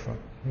punishment,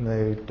 and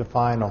they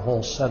define a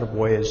whole set of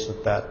ways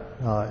that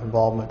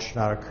involvement should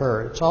not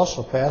occur, it's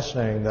also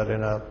fascinating that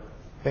in a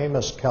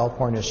famous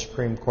California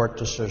Supreme Court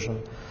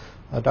decision,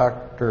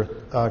 Dr.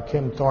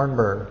 Kim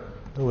Thornburg,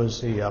 who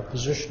was the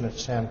physician at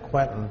San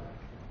Quentin,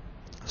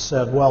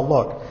 said, well,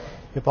 look,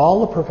 if all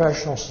the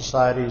professional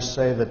societies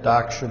say that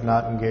docs should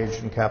not engage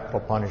in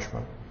capital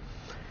punishment,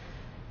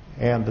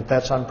 and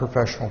that's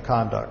unprofessional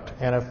conduct,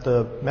 and if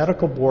the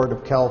Medical Board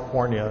of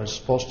California is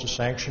supposed to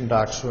sanction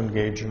docs who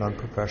engage in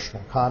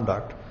unprofessional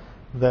conduct,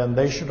 then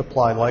they should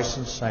apply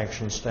license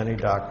sanctions to any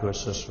doc who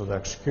assists with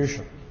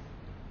execution.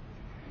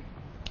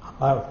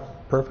 A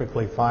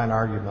perfectly fine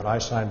argument. I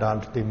signed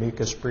on to the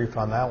amicus brief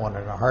on that one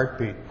in a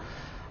heartbeat.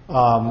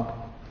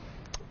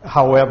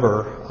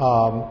 However,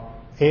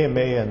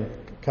 AMA and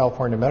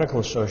California Medical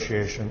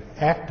Association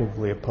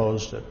actively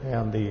opposed it,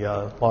 and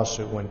the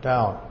lawsuit went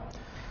down.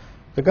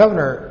 The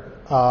governor,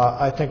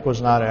 I think,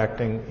 was not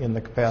acting in the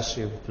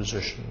capacity of a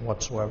physician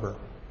whatsoever.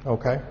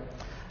 Okay?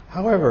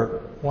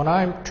 However, when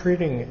I'm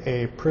treating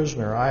a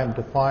prisoner, I am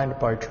defined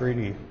by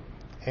treaty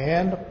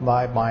and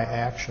by my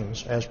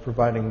actions as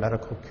providing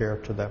medical care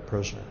to that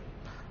prisoner.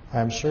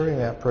 I am serving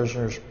that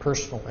prisoner's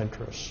personal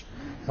interests.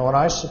 And when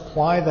I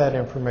supply that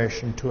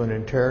information to an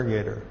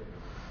interrogator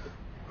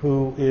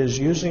who is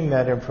using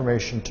that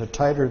information to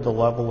tighter the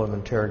level of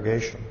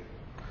interrogation,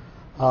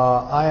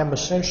 I am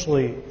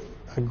essentially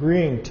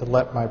agreeing to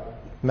let my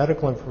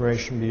medical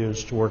information be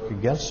used to work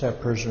against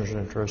that prisoner's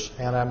interests,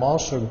 and I'm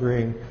also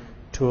agreeing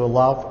to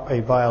allow a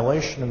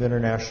violation of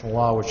international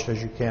law which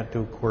says you can't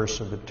do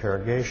coercive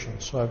interrogation.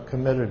 So I've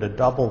committed a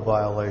double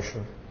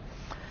violation.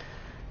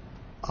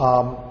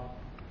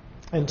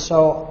 And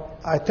so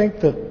I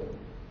think that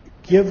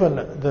given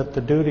that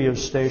the duty of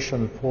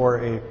station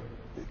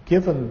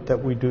given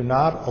that we do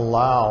not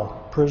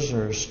allow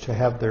prisoners to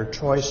have their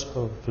choice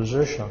of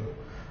physician,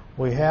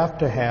 we have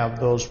to have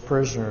those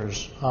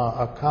prisoners,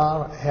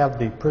 have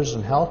the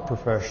prison health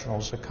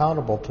professionals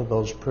accountable to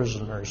those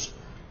prisoners'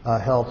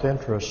 health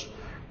interests,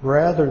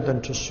 rather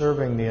than to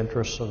serving the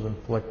interests of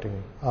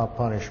inflicting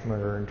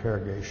punishment or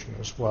interrogation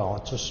as well.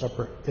 It's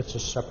a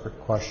separate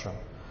question.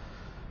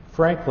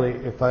 Frankly,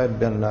 if I had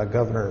been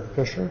Governor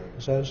Fisher,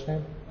 is that his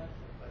name?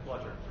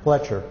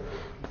 Fletcher.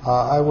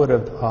 I would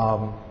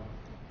have,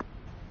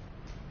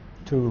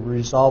 to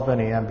resolve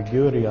any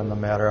ambiguity on the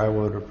matter, I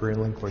would have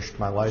relinquished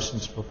my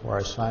license before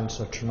I signed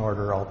such an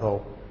order,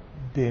 although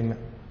being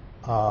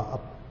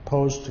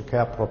opposed to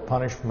capital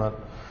punishment,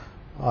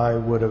 I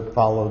would have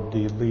followed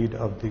the lead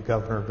of the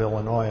governor of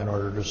Illinois and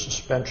ordered a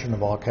suspension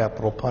of all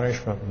capital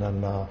punishment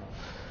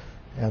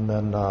and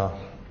then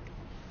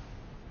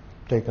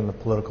taken the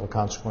political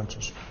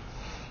consequences.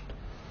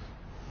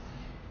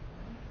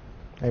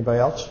 Anybody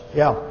else?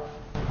 Yeah.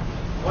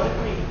 What if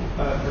any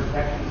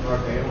protections are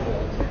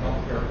available to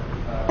healthcare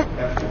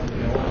professionals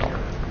in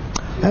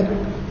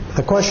Illinois?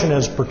 The question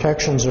is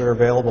protections that are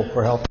available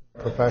for health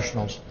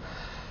professionals.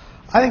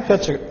 I think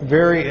that's a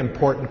very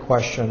important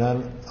question,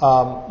 and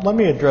let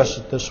me address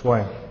it this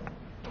way.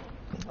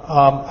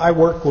 I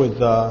work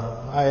with,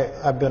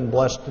 I've been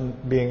blessed in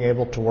being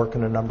able to work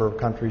in a number of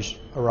countries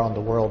around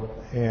the world,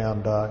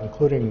 and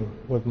including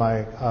with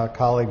my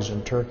colleagues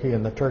in Turkey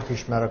and the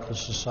Turkish Medical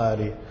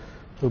Society,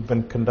 who've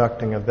been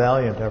conducting a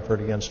valiant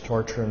effort against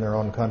torture in their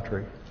own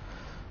country.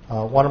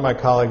 One of my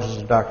colleagues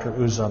is Dr.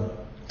 Uzum.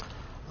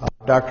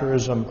 Dr.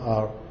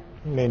 Uzum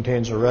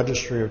maintains a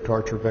registry of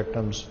torture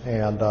victims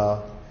and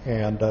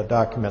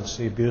documents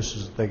the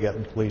abuses that they get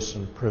in police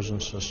and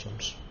prison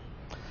systems.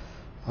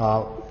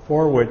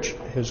 For which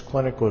his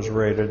clinic was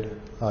raided.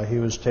 He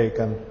was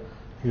taken,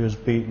 he was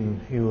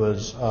beaten, he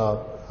was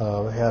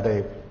had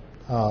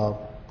a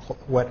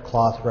wet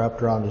cloth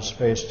wrapped around his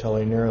face till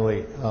he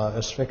nearly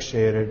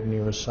asphyxiated, and he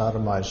was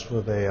sodomized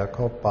with a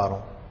Coke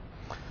bottle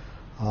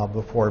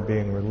before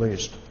being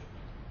released.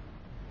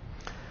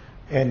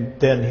 And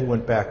then he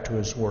went back to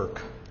his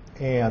work,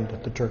 and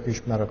the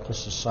Turkish Medical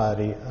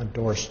Society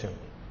endorsed him.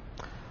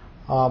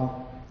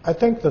 I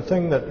think the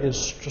thing that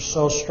is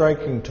so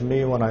striking to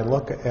me when I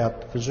look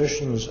at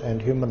physicians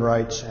and human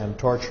rights and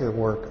torture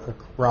work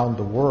around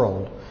the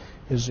world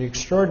is the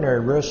extraordinary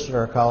risks that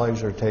our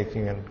colleagues are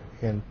taking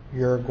in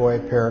Uruguay,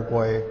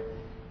 Paraguay,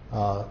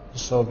 the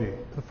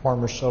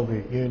former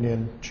Soviet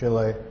Union,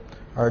 Chile,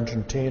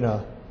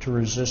 Argentina, to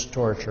resist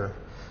torture,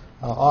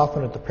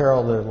 often at the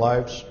peril of their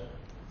lives,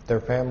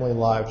 their family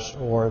lives,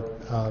 or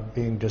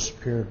being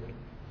disappeared.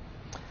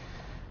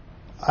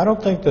 I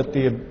don't think that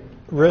the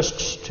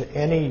risks to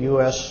any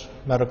U.S.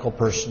 medical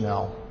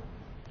personnel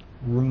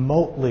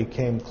remotely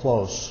came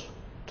close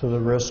to the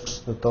risks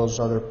that those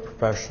other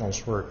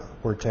professionals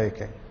were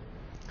taking.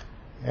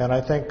 And I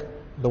think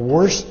the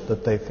worst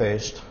that they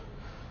faced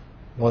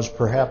was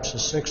perhaps a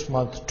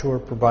 6-month tour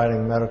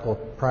providing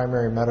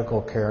primary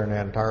medical care in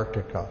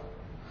Antarctica.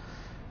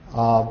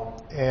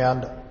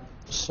 And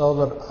so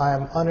that I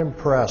am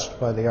unimpressed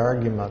by the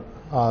argument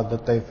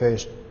that they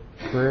faced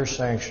career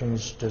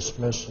sanctions,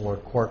 dismissal, or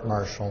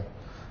court-martial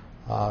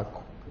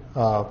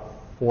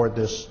for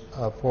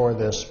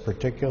this,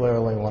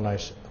 particularly when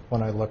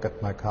I look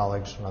at my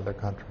colleagues in other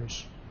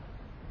countries.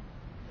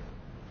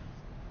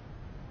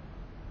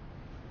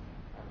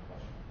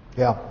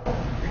 Yeah.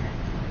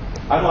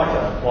 I'd like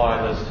to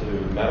apply this to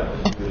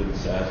medical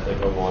students as they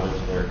go on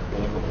into their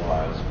clinical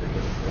lives,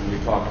 because when we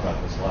talked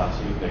about this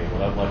last evening,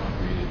 what I'd like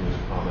for you to do is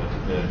comment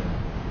a bit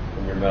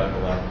from your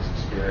medical ethics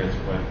experience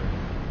when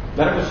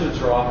medical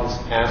students are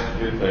often asked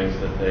to do things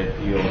that they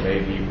feel may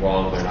be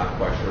wrong. They're not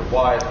quite sure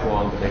why it's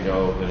wrong, but they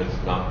know that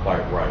it's not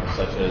quite right,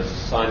 such as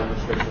signing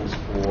prescriptions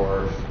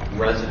for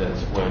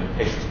residents when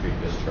patients are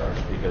being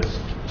discharged because,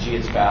 gee,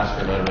 it's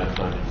faster and I don't have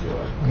time to do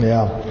it.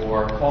 Yeah.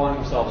 Or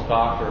calling themselves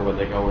doctor when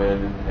they go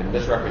in and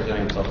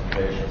misrepresenting themselves to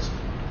patients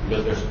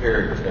because their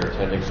superiors they're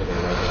attending, so their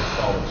residents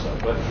call them so.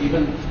 But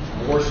even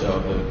more so,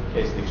 the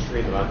case of the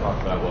extreme that I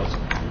talked about was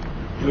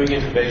doing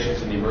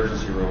intubations in the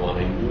emergency room on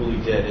a newly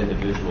dead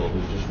individual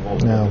who's just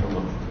woken up from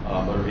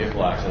a motor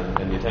vehicle accident,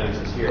 and the attending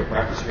says, here,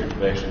 practice your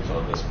intubations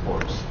on this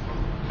corpse.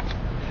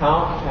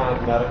 How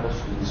can medical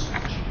students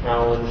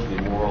challenge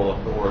the moral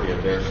authority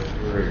of their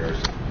superiors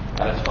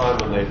at a time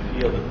when they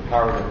feel that the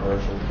power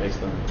differential makes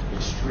them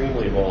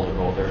extremely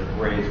vulnerable, their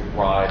grades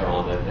ride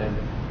on it, and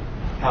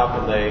how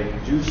can they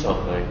do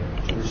something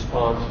to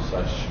respond to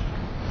such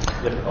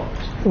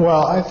difficulties?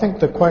 Well, I think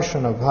the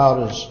question of how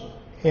does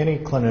any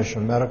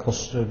clinician, medical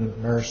student,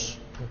 nurse,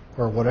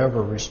 or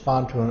whatever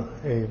respond to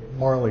a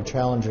morally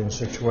challenging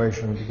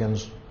situation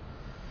begins.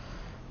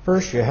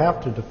 First, you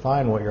have to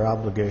define what your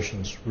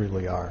obligations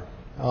really are.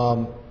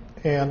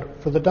 And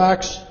for the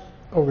docs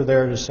over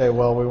there to say,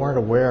 well, we weren't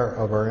aware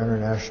of our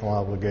international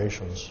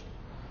obligations.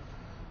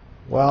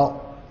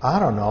 Well, I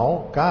don't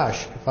know.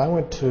 Gosh, if I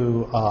went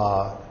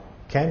to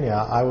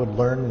Kenya, I would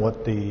learn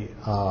what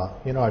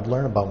I'd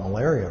learn about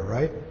malaria,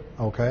 right?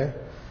 Okay.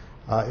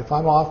 If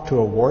I'm off to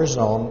a war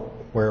zone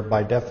where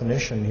by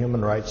definition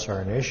human rights are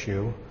an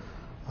issue,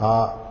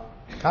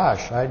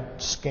 I'd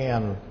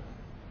scan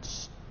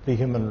the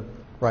human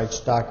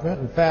rights document.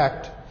 In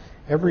fact,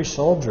 every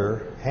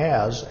soldier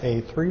has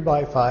a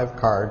 3x5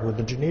 card with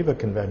the Geneva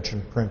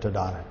Convention printed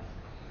on it.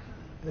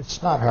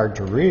 It's not hard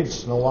to read.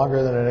 It's no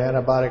longer than an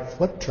antibiotic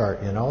flip chart,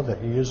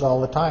 that you use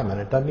all the time.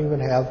 And it doesn't even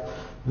have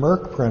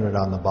Merck printed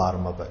on the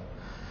bottom of it.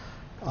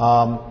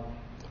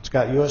 It's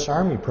got U.S.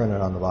 Army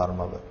printed on the bottom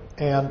of it.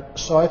 And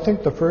so I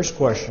think the first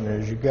question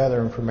is you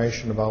gather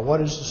information about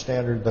what is the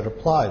standard that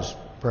applies.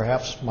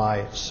 Perhaps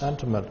my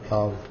sentiment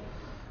of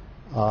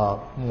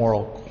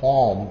moral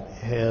qualm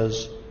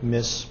is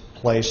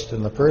misplaced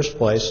in the first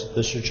place.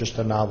 This is just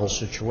a novel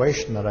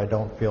situation that I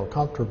don't feel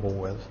comfortable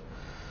with.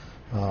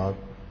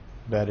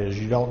 That is,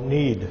 you don't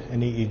need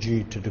an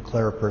EEG to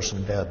declare a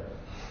person dead.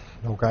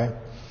 Okay?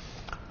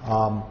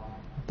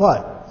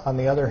 But on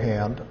the other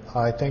hand,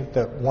 I think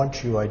that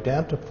once you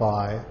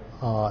identify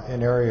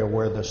an area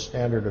where the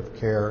standard of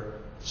care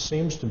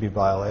seems to be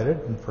violated,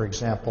 and for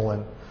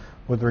example,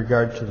 with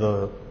regard to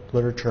the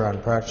literature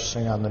on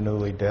practicing on the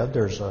newly dead,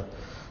 there's a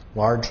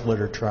large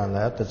literature on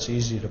that that's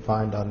easy to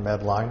find on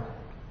Medline.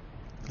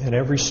 And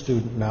every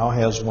student now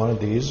has one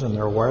of these, and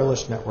there are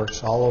wireless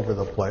networks all over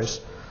the place.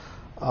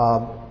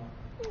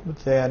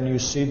 then you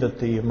see that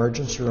the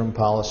emergency room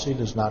policy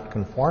does not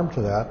conform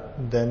to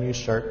that, then you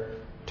start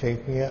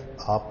taking it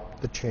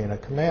up the chain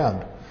of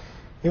command.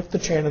 If the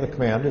chain of the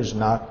command is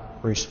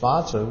not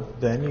responsive,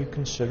 then you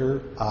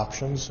consider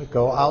options that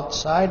go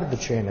outside of the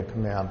chain of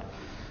command.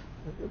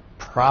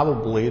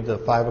 Probably the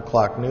 5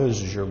 o'clock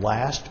news is your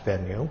last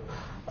venue,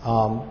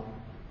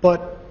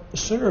 but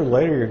sooner or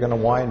later you're going to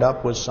wind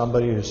up with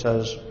somebody who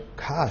says,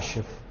 gosh,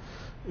 if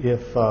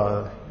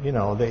you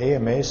know, the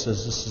AMA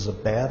says this is a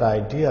bad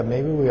idea,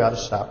 maybe we ought to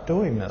stop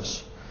doing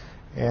this.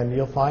 And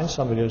you'll find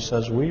somebody who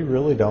says, we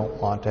really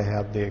don't want to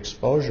have the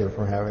exposure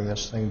from having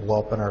this thing blow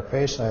up in our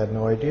face. I had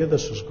no idea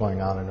this was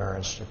going on in our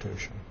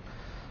institution.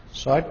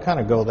 So I'd kind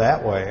of go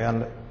that way.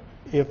 And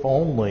if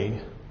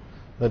only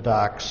the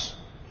docs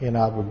in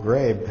Abu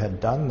Ghraib had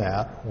done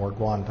that, or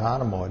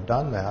Guantanamo had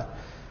done that,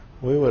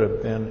 we would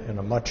have been in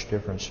a much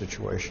different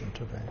situation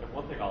today. And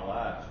one thing I'll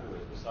add, too,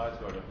 is besides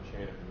going up the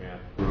chain of command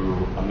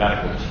through a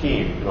medical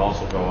team, you can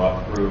also go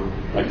up through,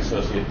 like,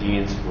 associate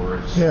deans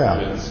for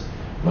students,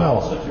 but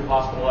also through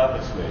hospital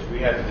ethics committees. We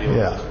had to deal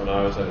with this when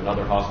I was at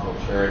another hospital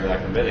chairing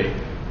that committee,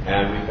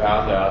 and we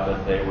found out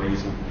that they were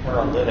using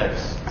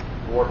paralytics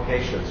for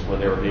patients when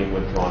they were being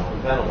withdrawn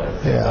from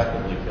ventilators,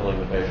 effectively killing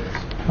the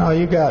patients. Now,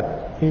 you've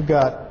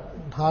got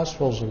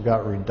hospitals have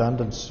got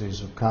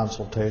redundancies of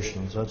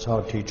consultations. That's how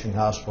a teaching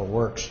hospital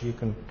works. You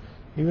can,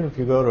 even if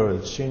you go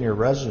to a senior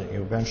resident,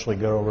 you eventually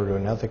get over to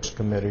an ethics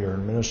committee or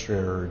an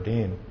administrator or a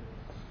dean.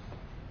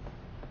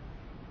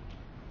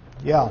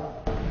 Yeah.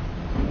 Do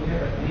you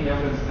have any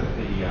evidence that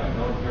the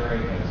military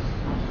has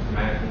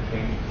systematically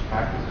changed its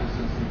practices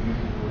since the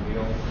abuses were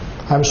revealed?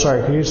 I'm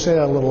sorry, can you say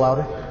that a little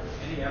louder?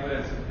 Any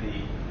evidence that the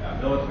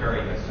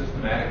military has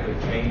systematically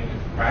changed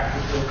its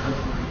practices since the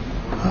abuses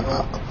were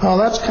revealed? Oh,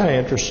 that's kind of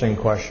an interesting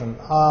question.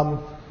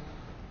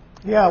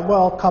 Yeah,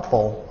 well, a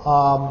couple.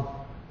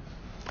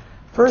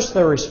 First,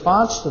 their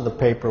response to the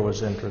paper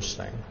was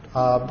interesting.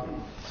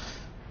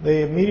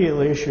 They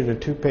immediately issued a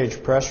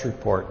 2-page press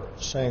report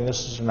saying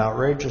this is an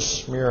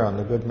outrageous smear on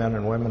the good men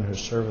and women who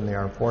serve in the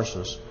armed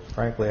forces.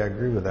 Frankly, I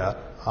agree with that.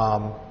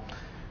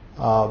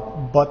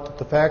 But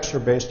the facts are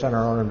based on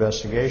our own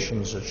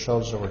investigations. It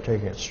shows that we're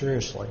taking it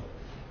seriously.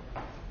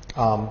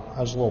 I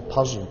was a little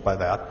puzzled by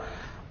that.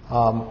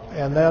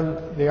 And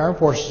then the Armed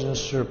Forces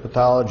Institute of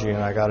Pathology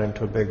and I got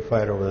into a big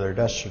fight over their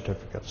death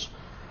certificates.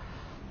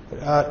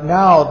 And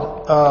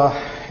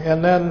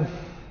then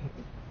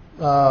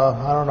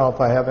I don't know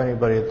if I have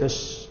anybody at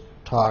this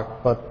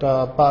talk, but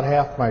about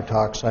half my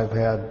talks I've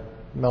had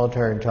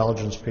military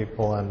intelligence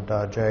people and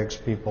JAGS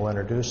people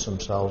introduce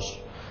themselves.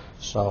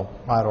 So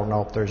I don't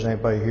know if there's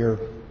anybody here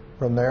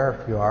from there.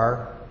 If you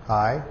are,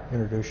 hi,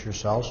 introduce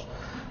yourselves.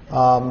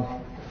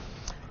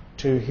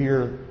 To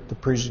hear the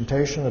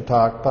presentation, the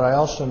talk, but I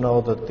also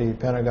know that the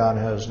Pentagon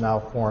has now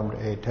formed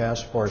a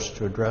task force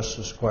to address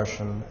this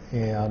question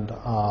and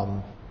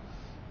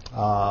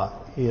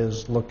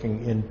is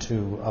looking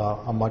into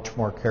a much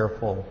more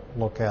careful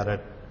look at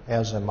it,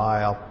 as am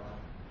I. I'll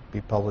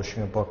be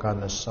publishing a book on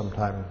this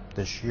sometime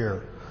this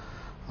year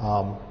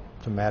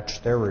to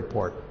match their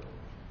report.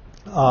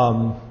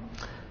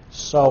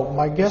 So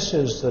my guess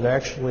is that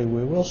actually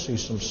we will see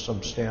some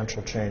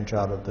substantial change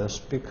out of this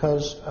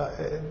because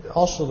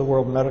also the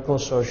World Medical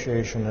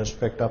Association has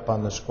picked up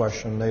on this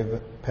question.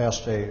 They've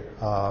passed a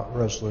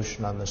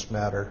resolution on this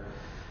matter.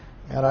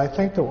 And I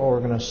think that what we're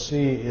going to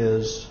see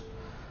is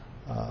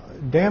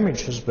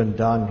damage has been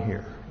done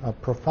here,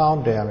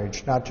 profound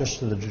damage, not just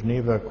to the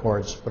Geneva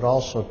Accords, but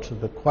also to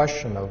the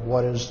question of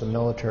what is the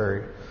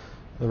military,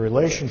 the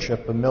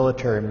relationship of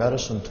military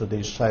medicine to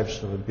these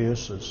types of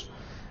abuses.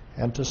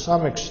 And to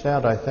some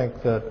extent, I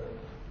think that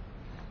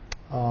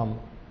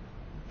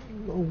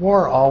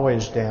war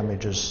always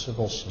damages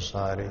civil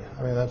society.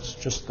 I mean, that's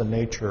just the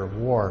nature of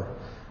war.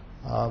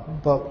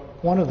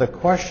 But one of the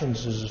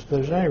questions is if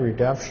there's any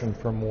redemption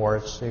from war,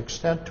 it's the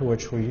extent to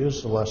which we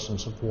use the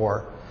lessons of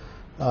war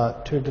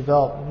to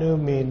develop new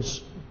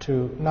means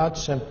to not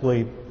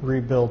simply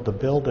rebuild the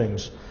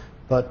buildings,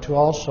 but to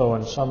also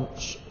in some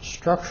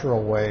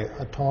structural way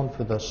atone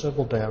for the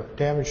civil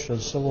damage to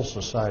the civil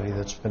society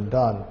that's been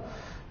done.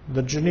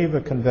 The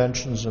Geneva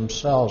Conventions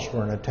themselves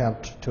were an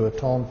attempt to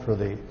atone for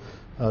the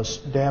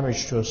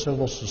damage to a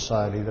civil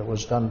society that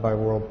was done by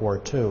World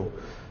War II.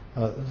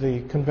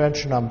 The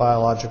Convention on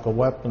Biological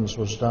Weapons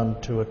was done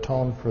to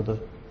atone for the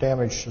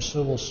damage to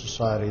civil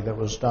society that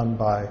was done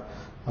by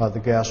the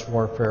gas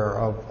warfare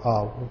of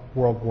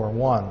World War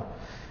I.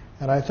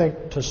 And I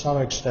think to some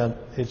extent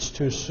it's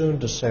too soon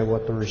to say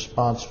what the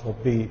response will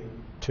be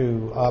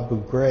to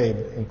Abu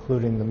Ghraib,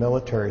 including the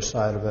military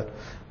side of it.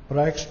 But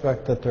I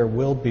expect that there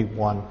will be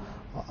one,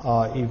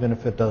 even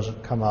if it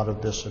doesn't come out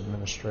of this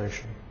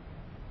administration.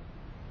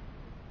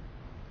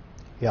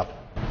 Yep.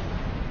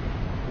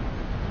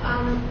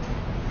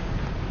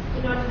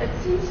 You know, it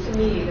seems to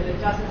me that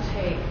it doesn't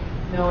take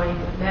knowing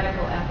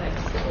medical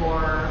ethics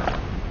or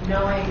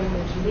knowing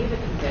the Geneva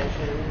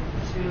Convention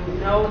to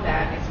know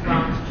that it's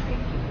wrong to treat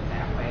people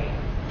that way.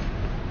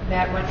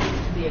 That what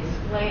needs to be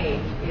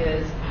explained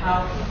is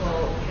how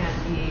people can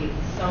be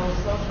so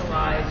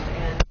socialized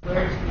and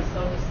learn to be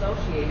so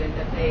dissociated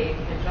that they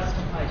can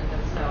justify to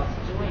themselves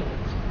doing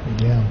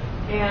it. Yeah.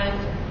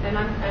 And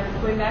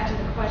I'm going back to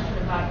the question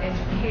about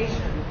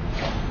education.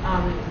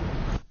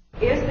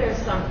 Is there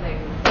something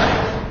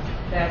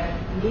that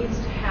needs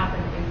to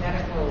happen in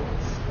medical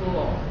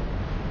school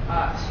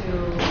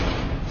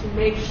to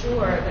make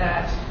sure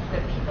that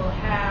people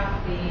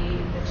have the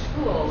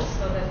tools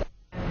so that they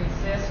can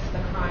resist the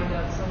kind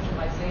of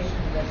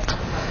socialization that the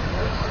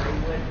military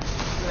would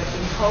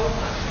impose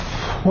on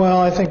them? Well,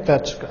 I think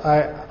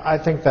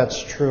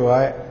that's true.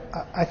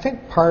 I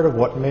think part of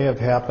what may have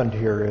happened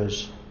here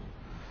is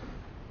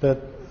that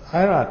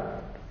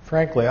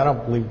frankly, I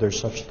don't believe there's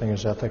such a thing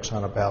as ethics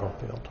on a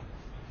battlefield.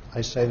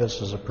 I say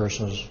this as a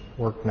person who's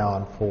worked now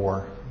on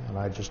 4, and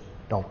I just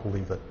don't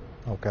believe it,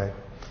 okay?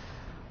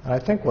 And I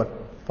think what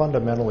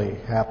fundamentally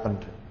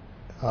happened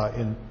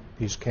in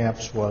these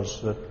camps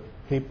was that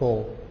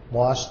people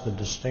lost the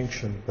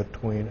distinction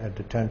between a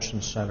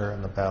detention center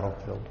and the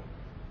battlefield.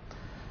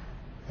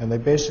 And they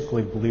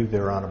basically believed they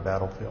were on a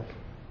battlefield.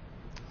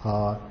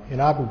 In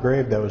Abu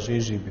Ghraib, that was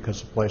easy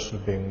because the place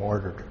was being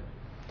mortared.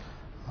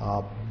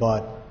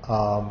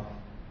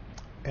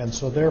 And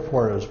so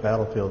therefore it was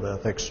battlefield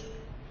ethics,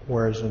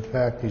 whereas in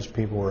fact these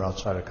people were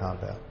outside of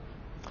combat.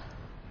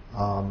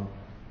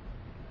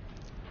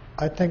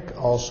 I think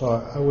also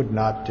I would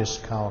not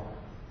discount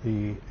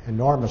the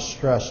enormous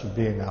stress of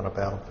being on a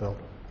battlefield.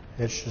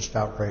 It's just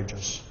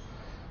outrageous.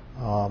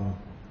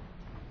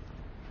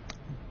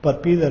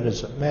 But be that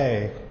as it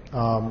may,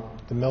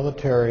 the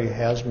military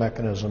has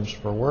mechanisms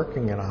for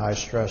working in a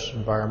high-stress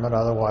environment.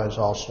 Otherwise,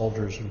 all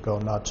soldiers would go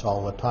nuts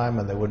all the time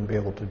and they wouldn't be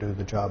able to do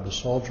the job of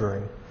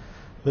soldiering.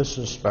 This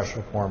is a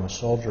special form of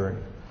soldiering.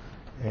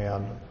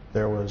 And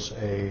there was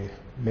a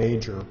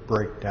major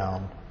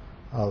breakdown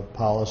of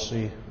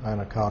policy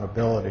and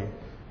accountability.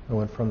 It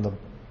went from the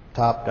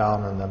top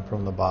down and then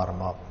from the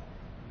bottom up.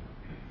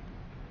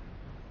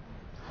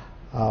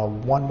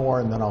 One more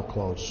and then I'll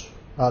close.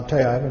 I'll tell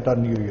you, I haven't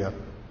done you yet.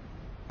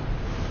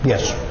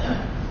 Yes.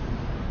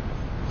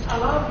 A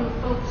lot of you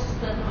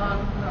focused on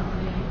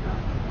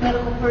the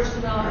medical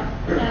personnel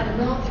and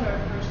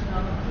military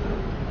personnel who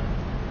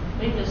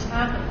made this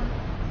happen.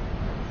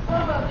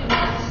 What about the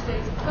United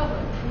States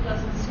public, who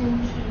doesn't seem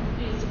to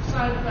be as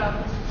excited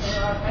about this as they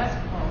are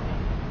basketball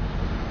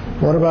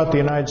team? What about the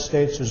United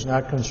States, who's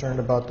not concerned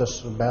about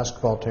this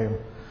basketball team?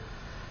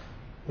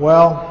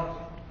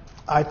 Well,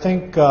 I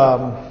think,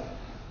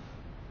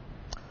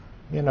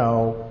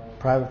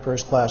 Private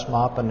First Class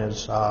Maupin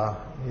is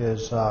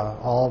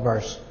all of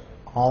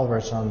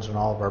our sons and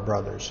all of our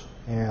brothers.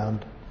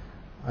 And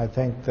I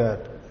think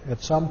that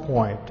at some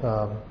point,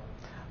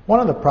 one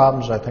of the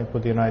problems I think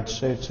with the United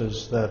States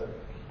is that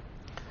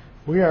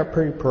we are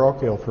pretty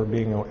parochial for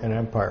being an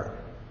empire.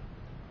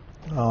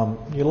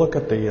 You look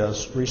at the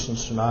recent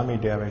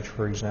tsunami damage,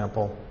 for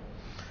example.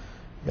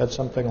 You had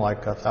something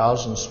like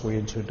 1,000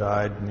 Swedes who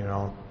died,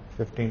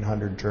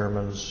 1,500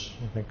 Germans,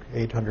 I think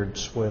 800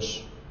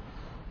 Swiss,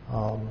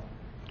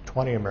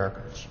 20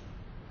 Americans.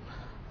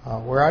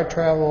 Where I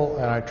travel,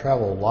 and I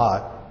travel a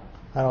lot,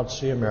 I don't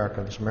see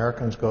Americans.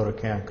 Americans go to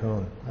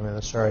Cancun. I mean,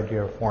 that's our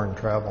idea of foreign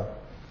travel.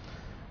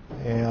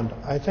 And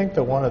I think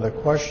that one of the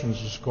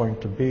questions is going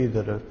to be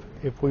that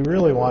if we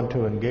really want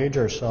to engage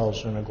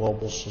ourselves in a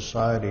global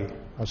society,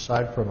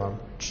 aside from a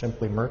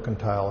simply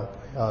mercantile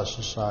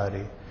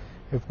society,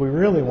 if we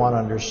really want to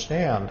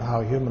understand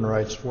how human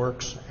rights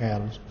works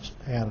and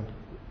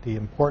the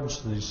importance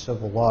of these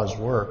civil laws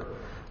work,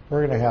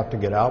 we're going to have to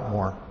get out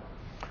more.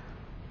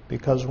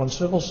 Because when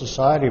civil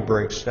society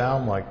breaks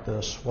down like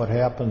this, what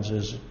happens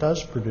is it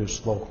does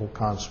produce local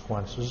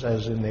consequences,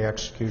 as in the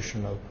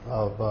execution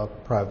of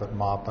Private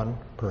Maupin,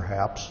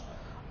 perhaps,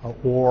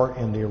 or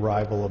in the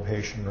arrival of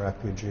Haitian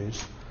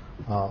refugees,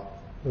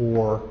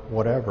 or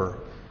whatever.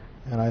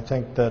 And I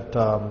think that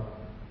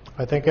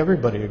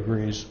everybody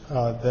agrees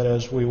that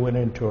as we went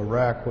into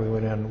Iraq, we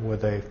went in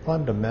with a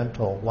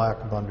fundamental lack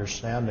of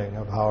understanding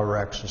of how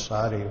Iraq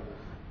society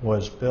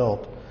was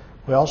built.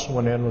 We also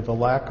went in with a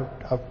lack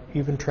of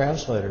even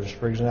translators.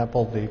 For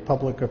example, the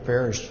public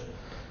affairs,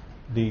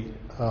 the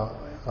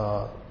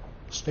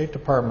State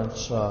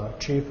Department's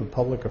chief of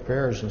public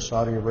affairs in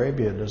Saudi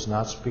Arabia does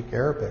not speak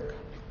Arabic.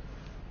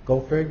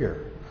 Go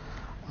figure.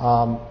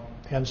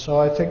 And so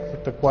I think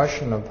that the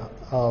question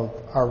of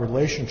our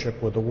relationship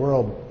with the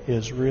world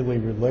is really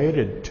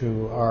related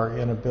to our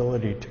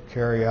inability to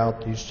carry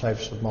out these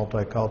types of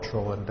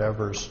multicultural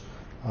endeavors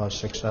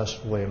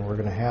successfully, and we're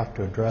going to have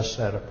to address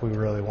that if we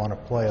really want to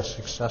play a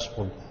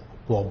successful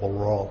global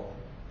role.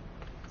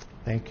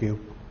 Thank you.